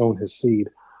sower has sown his seed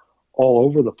all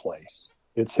over the place.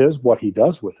 It's his what he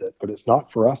does with it, but it's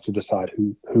not for us to decide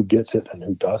who gets it and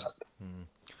who doesn't.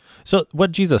 So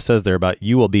what Jesus says there about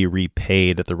you will be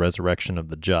repaid at the resurrection of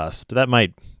the just, that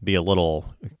might be a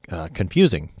little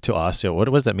confusing to us. What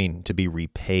does that mean to be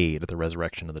repaid at the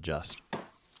resurrection of the just?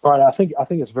 All right, I think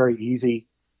it's very easy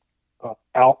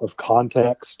out of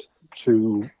context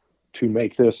to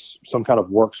make this some kind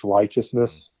of works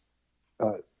righteousness.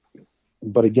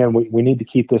 But again, we need to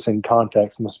keep this in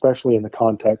context, and especially in the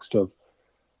context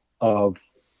of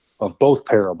both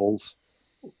parables,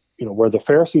 where the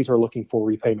Pharisees are looking for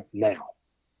repayment now.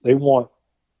 They want,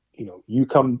 you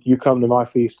come to my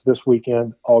feast this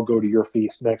weekend, I'll go to your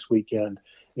feast next weekend,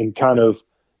 and kind of,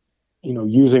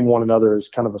 using one another as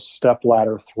kind of a step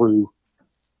ladder through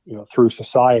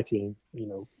society,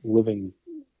 living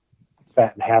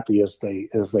fat and happy as they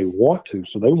want to.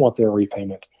 So they want their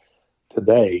repayment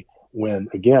today. When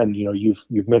again,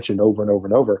 you've mentioned over and over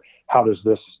and over, how does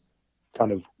this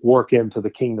kind of work into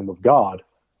the kingdom of God?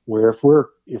 Where if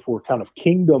we're kind of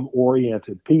kingdom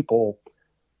oriented people,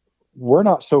 we're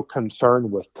not so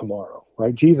concerned with tomorrow,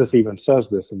 right? Jesus even says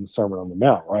this in the Sermon on the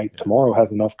Mount, right? Tomorrow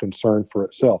has enough concern for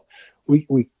itself.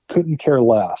 We couldn't care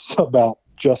less about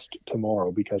just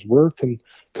tomorrow because we're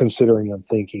considering and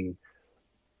thinking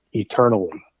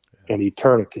eternally. and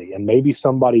eternity. And maybe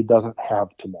somebody doesn't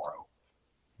have tomorrow.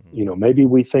 Maybe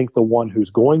we think the one who's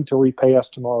going to repay us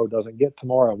tomorrow doesn't get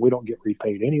tomorrow, and we don't get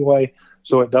repaid anyway,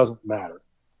 so it doesn't matter,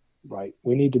 right?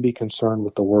 We need to be concerned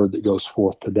with the word that goes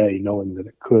forth today, knowing that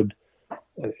it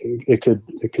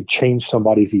could change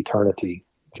somebody's eternity.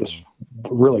 Just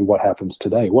really what happens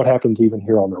today, what happens even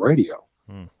here on the radio.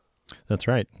 That's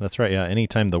right. Yeah.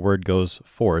 Anytime the word goes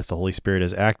forth, the Holy Spirit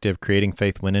is active, creating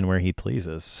faith when and where he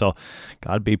pleases. So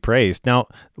God be praised. Now,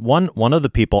 one of the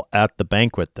people at the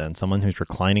banquet then, someone who's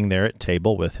reclining there at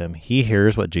table with him, he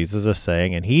hears what Jesus is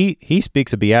saying, and he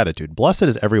speaks a beatitude. Blessed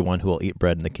is everyone who will eat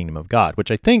bread in the kingdom of God,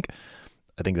 which I think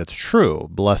that's true.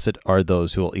 Blessed are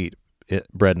those who will eat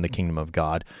bread in the kingdom of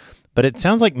God. But it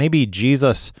sounds like maybe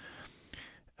Jesus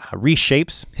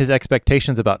reshapes his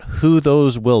expectations about who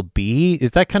those will be. Is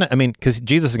that kind of, because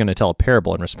Jesus is going to tell a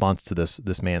parable in response to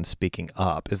this man speaking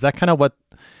up. Is that kind of what,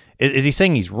 is he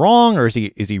saying he's wrong, or is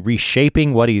he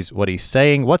reshaping what he's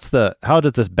saying? How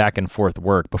does this back and forth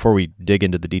work before we dig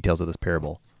into the details of this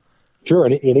parable? Sure.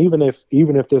 And even if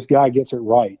this guy gets it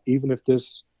right, even if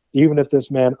this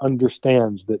man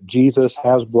understands that Jesus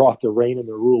has brought the reign and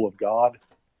the rule of God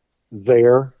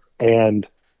there, and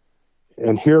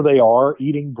here they are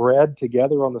eating bread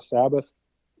together on the Sabbath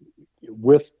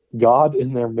with God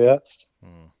in their midst.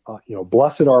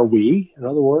 Blessed are we, in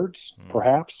other words,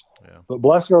 perhaps, but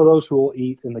blessed are those who will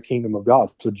eat in the kingdom of God.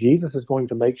 So Jesus is going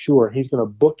to make sure he's going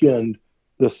to bookend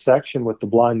this section with the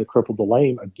blind, the crippled, the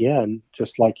lame again,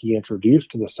 just like he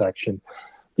introduced to the section.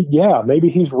 But yeah, maybe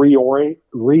he's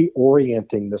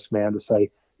reorienting this man to say,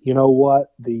 you know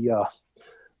what,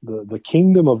 the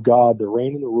kingdom of God, the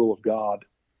reign and the rule of God,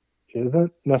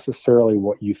 isn't necessarily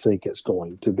what you think it's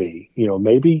going to be.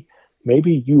 Maybe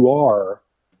you are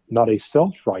not a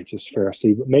self-righteous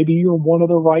Pharisee, but maybe you're one of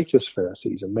the righteous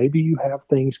Pharisees, and maybe you have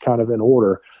things kind of in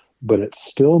order, but it's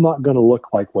still not going to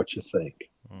look like what you think.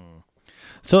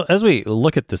 So as we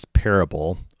look at this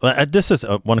parable, this is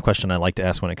one question I like to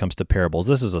ask when it comes to parables.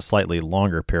 This is a slightly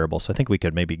longer parable, so I think we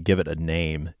could maybe give it a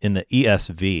name. In the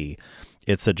ESV,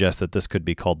 it suggests that this could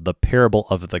be called the parable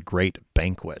of the great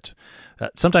banquet.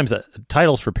 Sometimes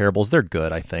titles for parables, they're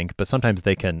good, I think, but sometimes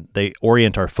they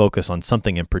orient our focus on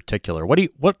something in particular.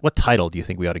 What title do you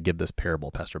think we ought to give this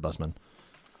parable, Pastor Busman?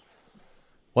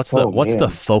 What's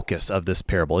the focus of this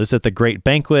parable? Is it the great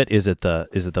banquet? Is it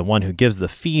the one who gives the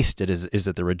feast? Is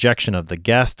it the rejection of the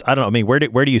guests? I don't know. Where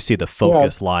do you see the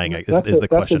focus lying? Is the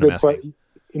question I'm asking.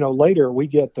 Later we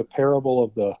get the parable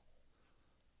of the.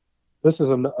 This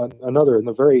is another in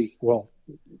the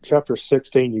chapter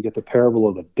 16. You get the parable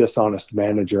of the dishonest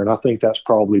manager, and I think that's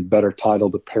probably better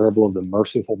titled the parable of the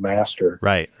merciful master.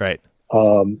 Right.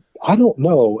 I don't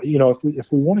know.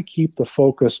 If we want to keep the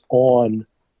focus on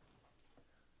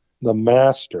the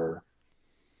master,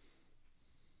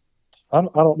 I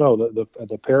don't know,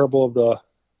 the parable of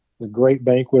the great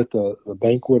banquet, the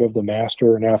banquet of the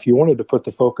master. Now, if you wanted to put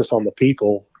the focus on the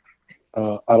people,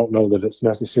 I don't know that it's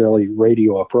necessarily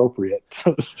radio appropriate.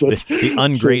 the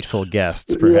ungrateful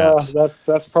guests, perhaps. Yeah,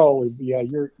 that's probably,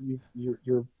 you're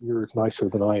nicer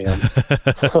than I am.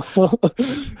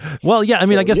 Well, yeah,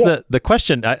 I guess the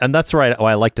question, and that's why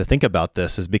I like to think about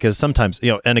this, is because sometimes,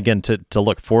 and again, to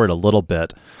look forward a little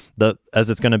bit, as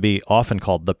it's going to be often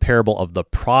called, the parable of the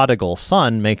prodigal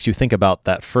son makes you think about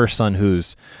that first son who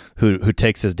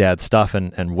takes his dad's stuff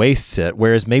and wastes it,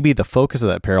 whereas maybe the focus of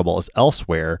that parable is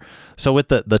elsewhere. So with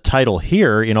the title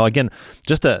here, again,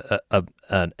 just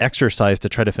an exercise to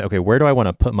try to think, okay, where do I want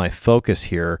to put my focus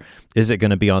here? Is it going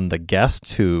to be on the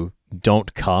guests who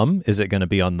don't come? Is it going to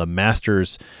be on the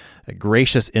master's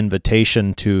gracious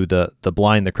invitation to the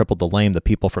blind, the crippled, the lame, the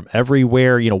people from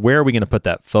everywhere? Where are we going to put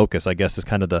that focus, I guess, is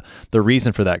kind of the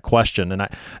reason for that question. And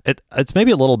it's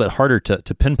maybe a little bit harder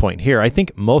to pinpoint here. I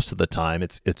think most of the time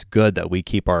it's good that we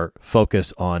keep our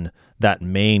focus on that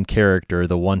main character,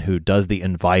 the one who does the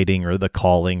inviting or the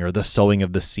calling or the sowing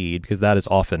of the seed, because that is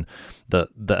often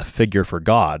the figure for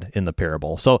God in the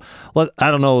parable. So I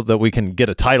don't know that we can get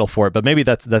a title for it, but maybe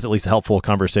that's at least a helpful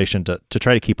conversation to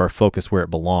try to keep our focus where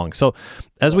it belongs. So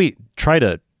as we try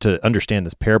to understand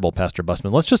this parable, Pastor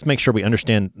Busman, let's just make sure we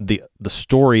understand the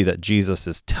story that Jesus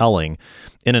is telling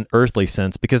in an earthly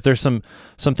sense, because there's some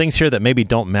things here that maybe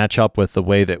don't match up with the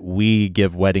way that we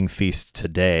give wedding feasts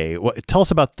today. Tell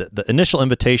us about the initial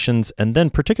invitations, and then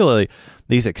particularly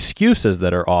these excuses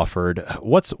that are offered.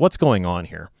 What's going on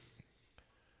here?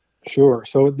 Sure.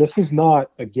 So this is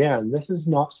not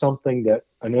something that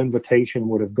an invitation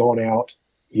would have gone out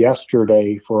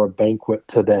yesterday for a banquet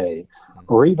today,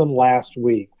 or even last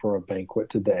week for a banquet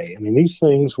today. These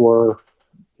things were,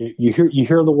 you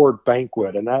hear the word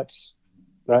banquet, and that's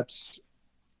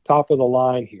top of the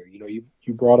line here.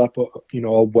 You brought up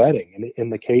a wedding, and in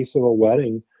the case of a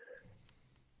wedding,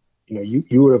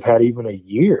 you would have had even a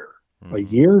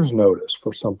year's notice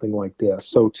for something like this.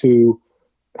 So to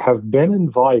have been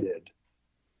invited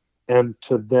and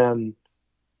to then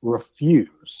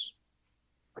refuse,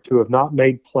 or to have not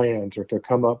made plans, or to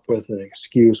come up with an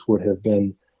excuse would have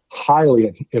been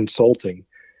highly insulting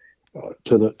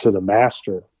to the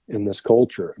master in this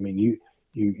culture. I mean,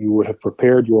 you would have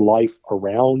prepared your life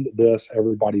around this.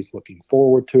 Everybody's looking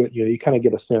forward to it. You kind of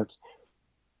get a sense,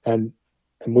 and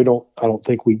I don't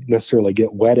think we necessarily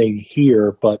get wedding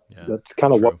here, but that's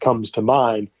kind of what comes to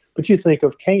mind. But you think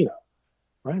of Cana,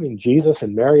 right? I mean, Jesus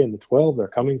and Mary and the 12, they're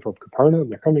coming from Capernaum.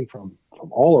 They're coming from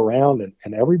all around,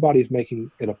 and everybody's making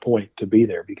it a point to be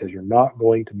there because you're not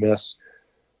going to miss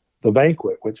the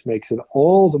banquet, which makes it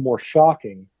all the more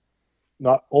shocking,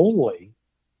 not only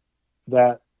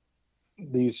that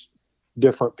these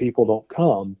different people don't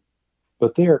come,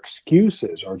 but their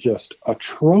excuses are just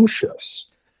atrocious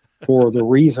for the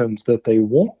reasons that they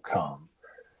won't come.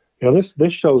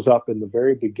 This shows up in the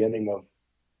very beginning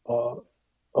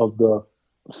of the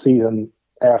season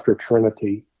after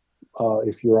Trinity.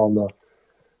 If you're on the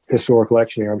historic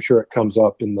lectionary, I'm sure it comes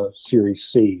up in the series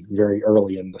C very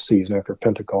early in the season after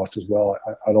Pentecost as well.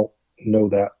 I don't know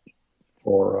that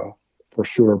for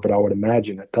sure, but I would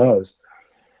imagine it does.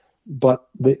 But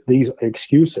these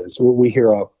excuses, we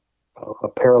hear a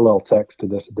parallel text to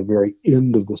this at the very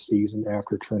end of the season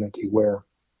after Trinity, where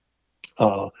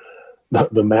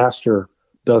the master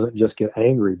doesn't just get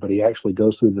angry, but he actually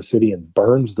goes through the city and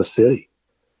burns the city.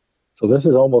 So this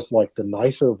is almost like the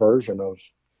nicer version of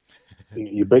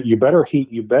you better heed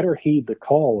the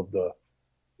call of the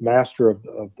master of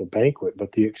the banquet.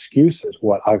 But the excuse is,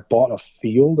 what? I've bought a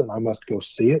field and I must go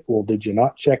see it. Well, did you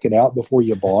not check it out before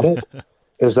you bought it?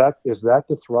 Is that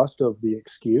the thrust of the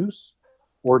excuse?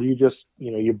 Or do you just,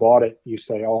 you bought it, you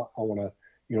say, oh, I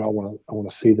want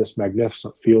to see this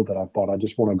magnificent field that I bought. I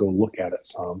just want to go look at it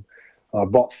some. I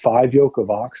bought 5 yoke of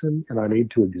oxen and I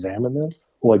need to examine them.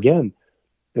 Well, again,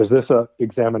 is this a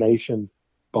examination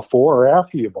before or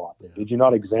after you bought them? Did you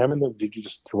not examine them? Did you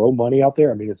just throw money out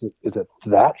there? I mean, is it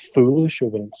that foolish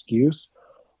of an excuse?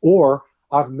 Or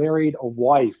I've married a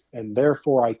wife and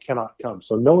therefore I cannot come.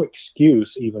 So no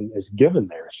excuse even is given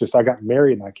there. It's just I got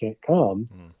married and I can't come.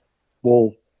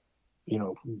 Well,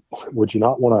 would you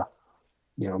not want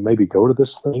to, maybe go to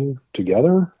this thing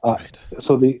together? Right.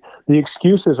 So the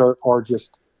excuses are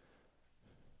just,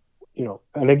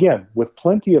 and again, with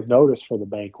plenty of notice for the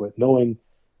banquet, knowing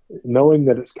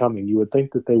that it's coming, you would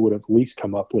think that they would at least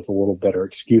come up with a little better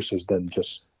excuses than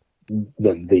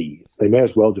these. They may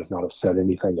as well just not have said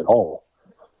anything at all.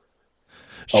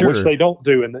 Sure. Which they don't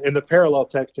do in the parallel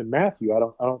text in Matthew. I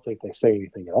don't think they say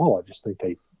anything at all. I just think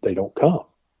they don't come.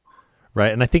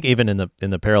 Right, and I think even in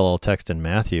the parallel text in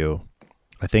Matthew,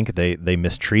 I think they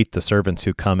mistreat the servants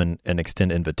who come and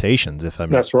extend invitations. If I'm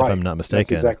not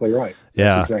mistaken, that's exactly right.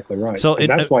 Yeah, that's exactly right. So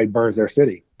that's why he burns their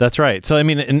city. That's right. So I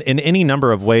mean, in any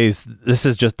number of ways, this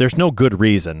is just, there's no good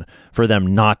reason for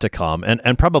them not to come,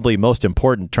 and probably most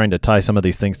important, trying to tie some of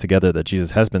these things together that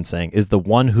Jesus has been saying, is the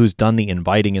one who's done the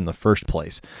inviting in the first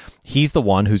place. He's the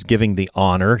one who's giving the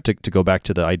honor, to go back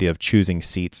to the idea of choosing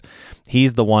seats.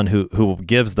 He's the one who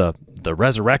gives the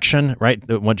resurrection, right?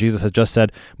 What Jesus has just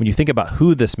said. When you think about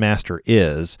who this master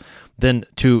is, then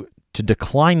to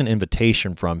decline an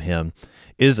invitation from him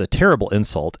is a terrible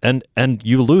insult, and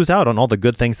you lose out on all the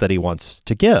good things that he wants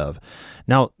to give.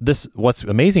 Now, what's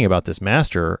amazing about this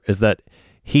master is that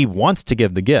he wants to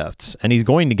give the gifts, and he's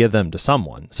going to give them to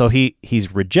someone. So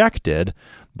he's rejected,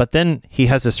 but then he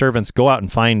has his servants go out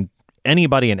and find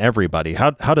anybody and everybody.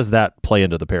 How does that play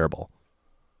into the parable?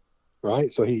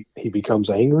 Right. So he becomes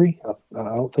angry. I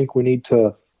don't think we need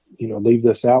to, leave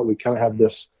this out. We kind of have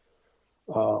this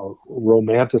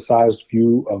romanticized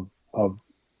view of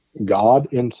God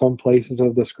in some places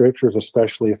of the scriptures,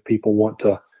 especially if people want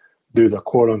to do the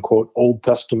quote unquote Old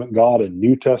Testament God and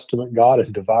New Testament God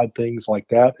and divide things like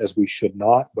that, as we should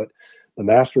not. But the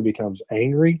master becomes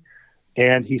angry,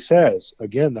 and he says,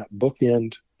 again, that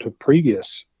bookend to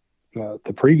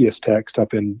the previous text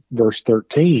up in verse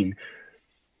 13,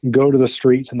 go to the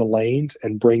streets and the lanes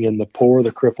and bring in the poor,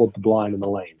 the crippled, the blind, and the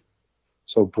lame.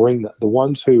 So bring the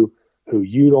ones who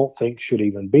you don't think should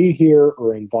even be here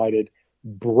or invited,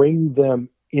 bring them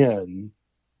in.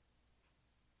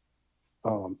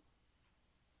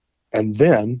 And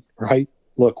then, right,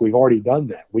 look, we've already done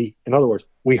that. In other words,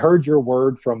 we heard your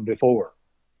word from before.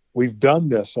 We've done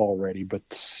this already, but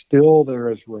still there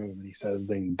is room. And he says,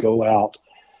 then go out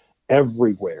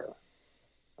everywhere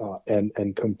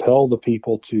and compel the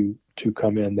people to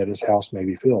come in, that his house may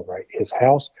be filled, right? His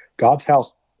house, God's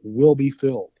house, will be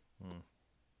filled.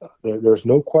 There's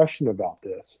no question about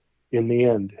this. In the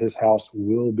end, his house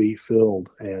will be filled,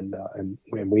 and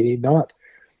we need not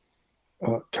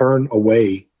turn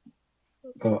away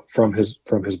from his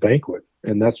banquet.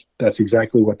 And that's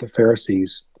exactly what the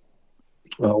Pharisees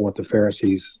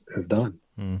have done.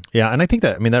 Yeah, and I think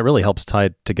that really helps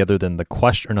tie together then the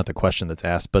question, or not the question that's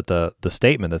asked, but the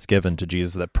statement that's given to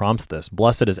Jesus that prompts this.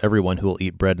 Blessed is everyone who will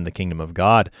eat bread in the kingdom of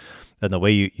God. And the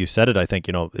way you said it, I think,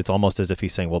 it's almost as if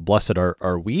he's saying, well, blessed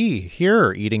are we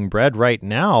here eating bread right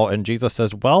now? And Jesus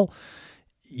says, well,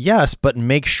 yes, but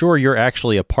make sure you're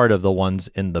actually a part of the ones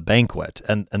in the banquet.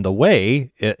 And the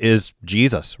way is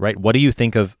Jesus, right? What do you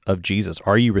think of Jesus?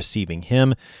 Are you receiving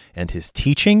him and his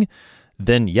teaching?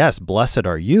 Then yes, blessed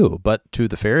are you. But to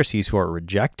the Pharisees who are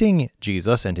rejecting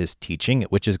Jesus and his teaching,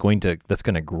 that's going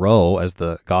to grow as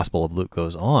the Gospel of Luke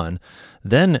goes on,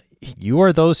 then you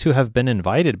are those who have been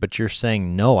invited, but you're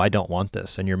saying, no, I don't want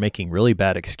this. And you're making really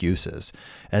bad excuses.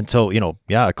 And so,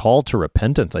 a call to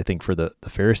repentance, I think, for the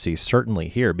Pharisees certainly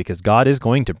here, because God is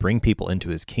going to bring people into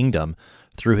his kingdom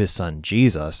through his son,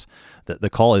 Jesus. The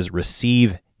call is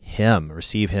receive him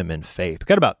in faith. We've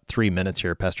got about 3 minutes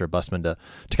here, Pastor Busman, to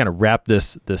kind of wrap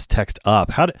this text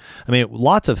up.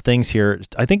 Lots of things here.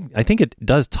 I think it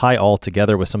does tie all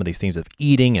together with some of these themes of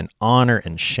eating and honor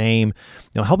and shame.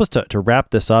 Help us to wrap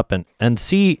this up and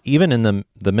see, even in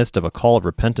the midst of a call of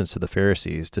repentance to the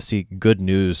Pharisees, to see good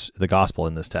news, the gospel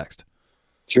in this text.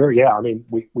 Sure. Yeah.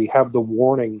 We have the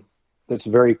warning that's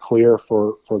very clear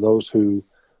for those who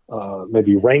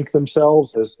maybe rank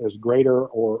themselves as greater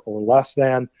or less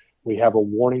than. We have a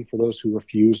warning for those who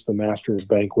refuse the master's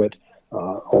banquet,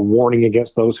 a warning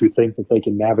against those who think that they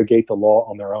can navigate the law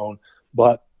on their own.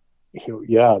 But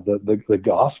the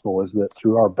gospel is that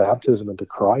through our baptism into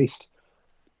Christ,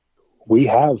 we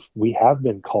have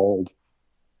been called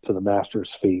to the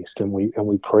master's feast, and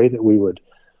we pray that we would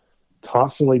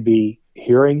constantly be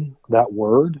hearing that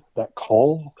word, that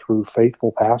call through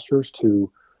faithful pastors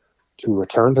to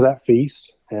return to that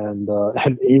feast, and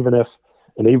even if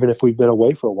we've been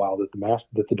away for a while, that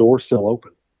the door's still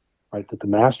open, right? That the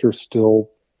master's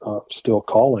still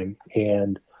calling,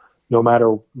 and no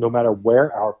matter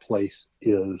where our place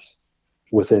is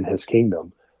within his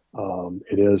kingdom,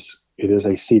 it is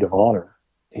a seat of honor,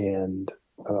 and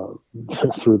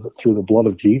through the blood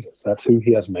of Jesus, that's who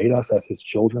he has made us as his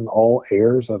children, all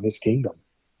heirs of his kingdom.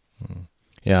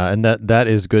 Yeah, and that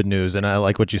is good news. And I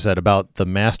like what you said about the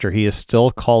master. He is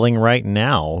still calling right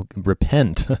now.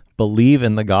 Repent, believe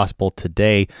in the gospel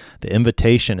today. The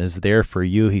invitation is there for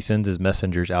you. He sends his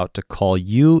messengers out to call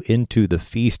you into the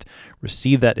feast.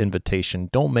 Receive that invitation.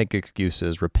 Don't make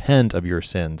excuses. Repent of your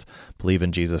sins. Believe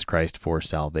in Jesus Christ for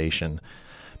salvation.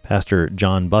 Pastor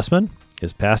John Busman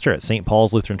is pastor at St.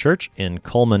 Paul's Lutheran Church in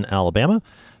Cullman, Alabama,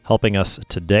 helping us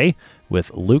today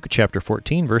with Luke chapter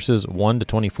 14, verses 1 to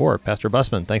 24. Pastor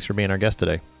Busman, thanks for being our guest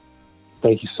today.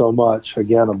 Thank you so much.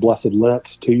 Again, a blessed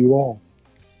Lent to you all.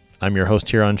 I'm your host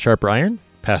here on Sharper Iron,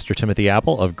 Pastor Timothy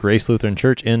Apple of Grace Lutheran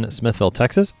Church in Smithville,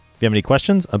 Texas. If you have any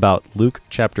questions about Luke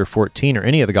chapter 14 or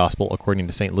any of the gospel according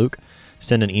to St. Luke,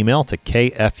 send an email to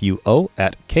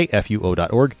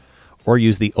kfuo@kfuo.org or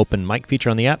use the open mic feature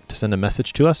on the app to send a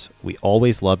message to us. We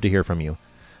always love to hear from you.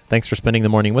 Thanks for spending the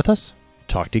morning with us.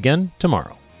 Talk to you again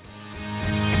tomorrow.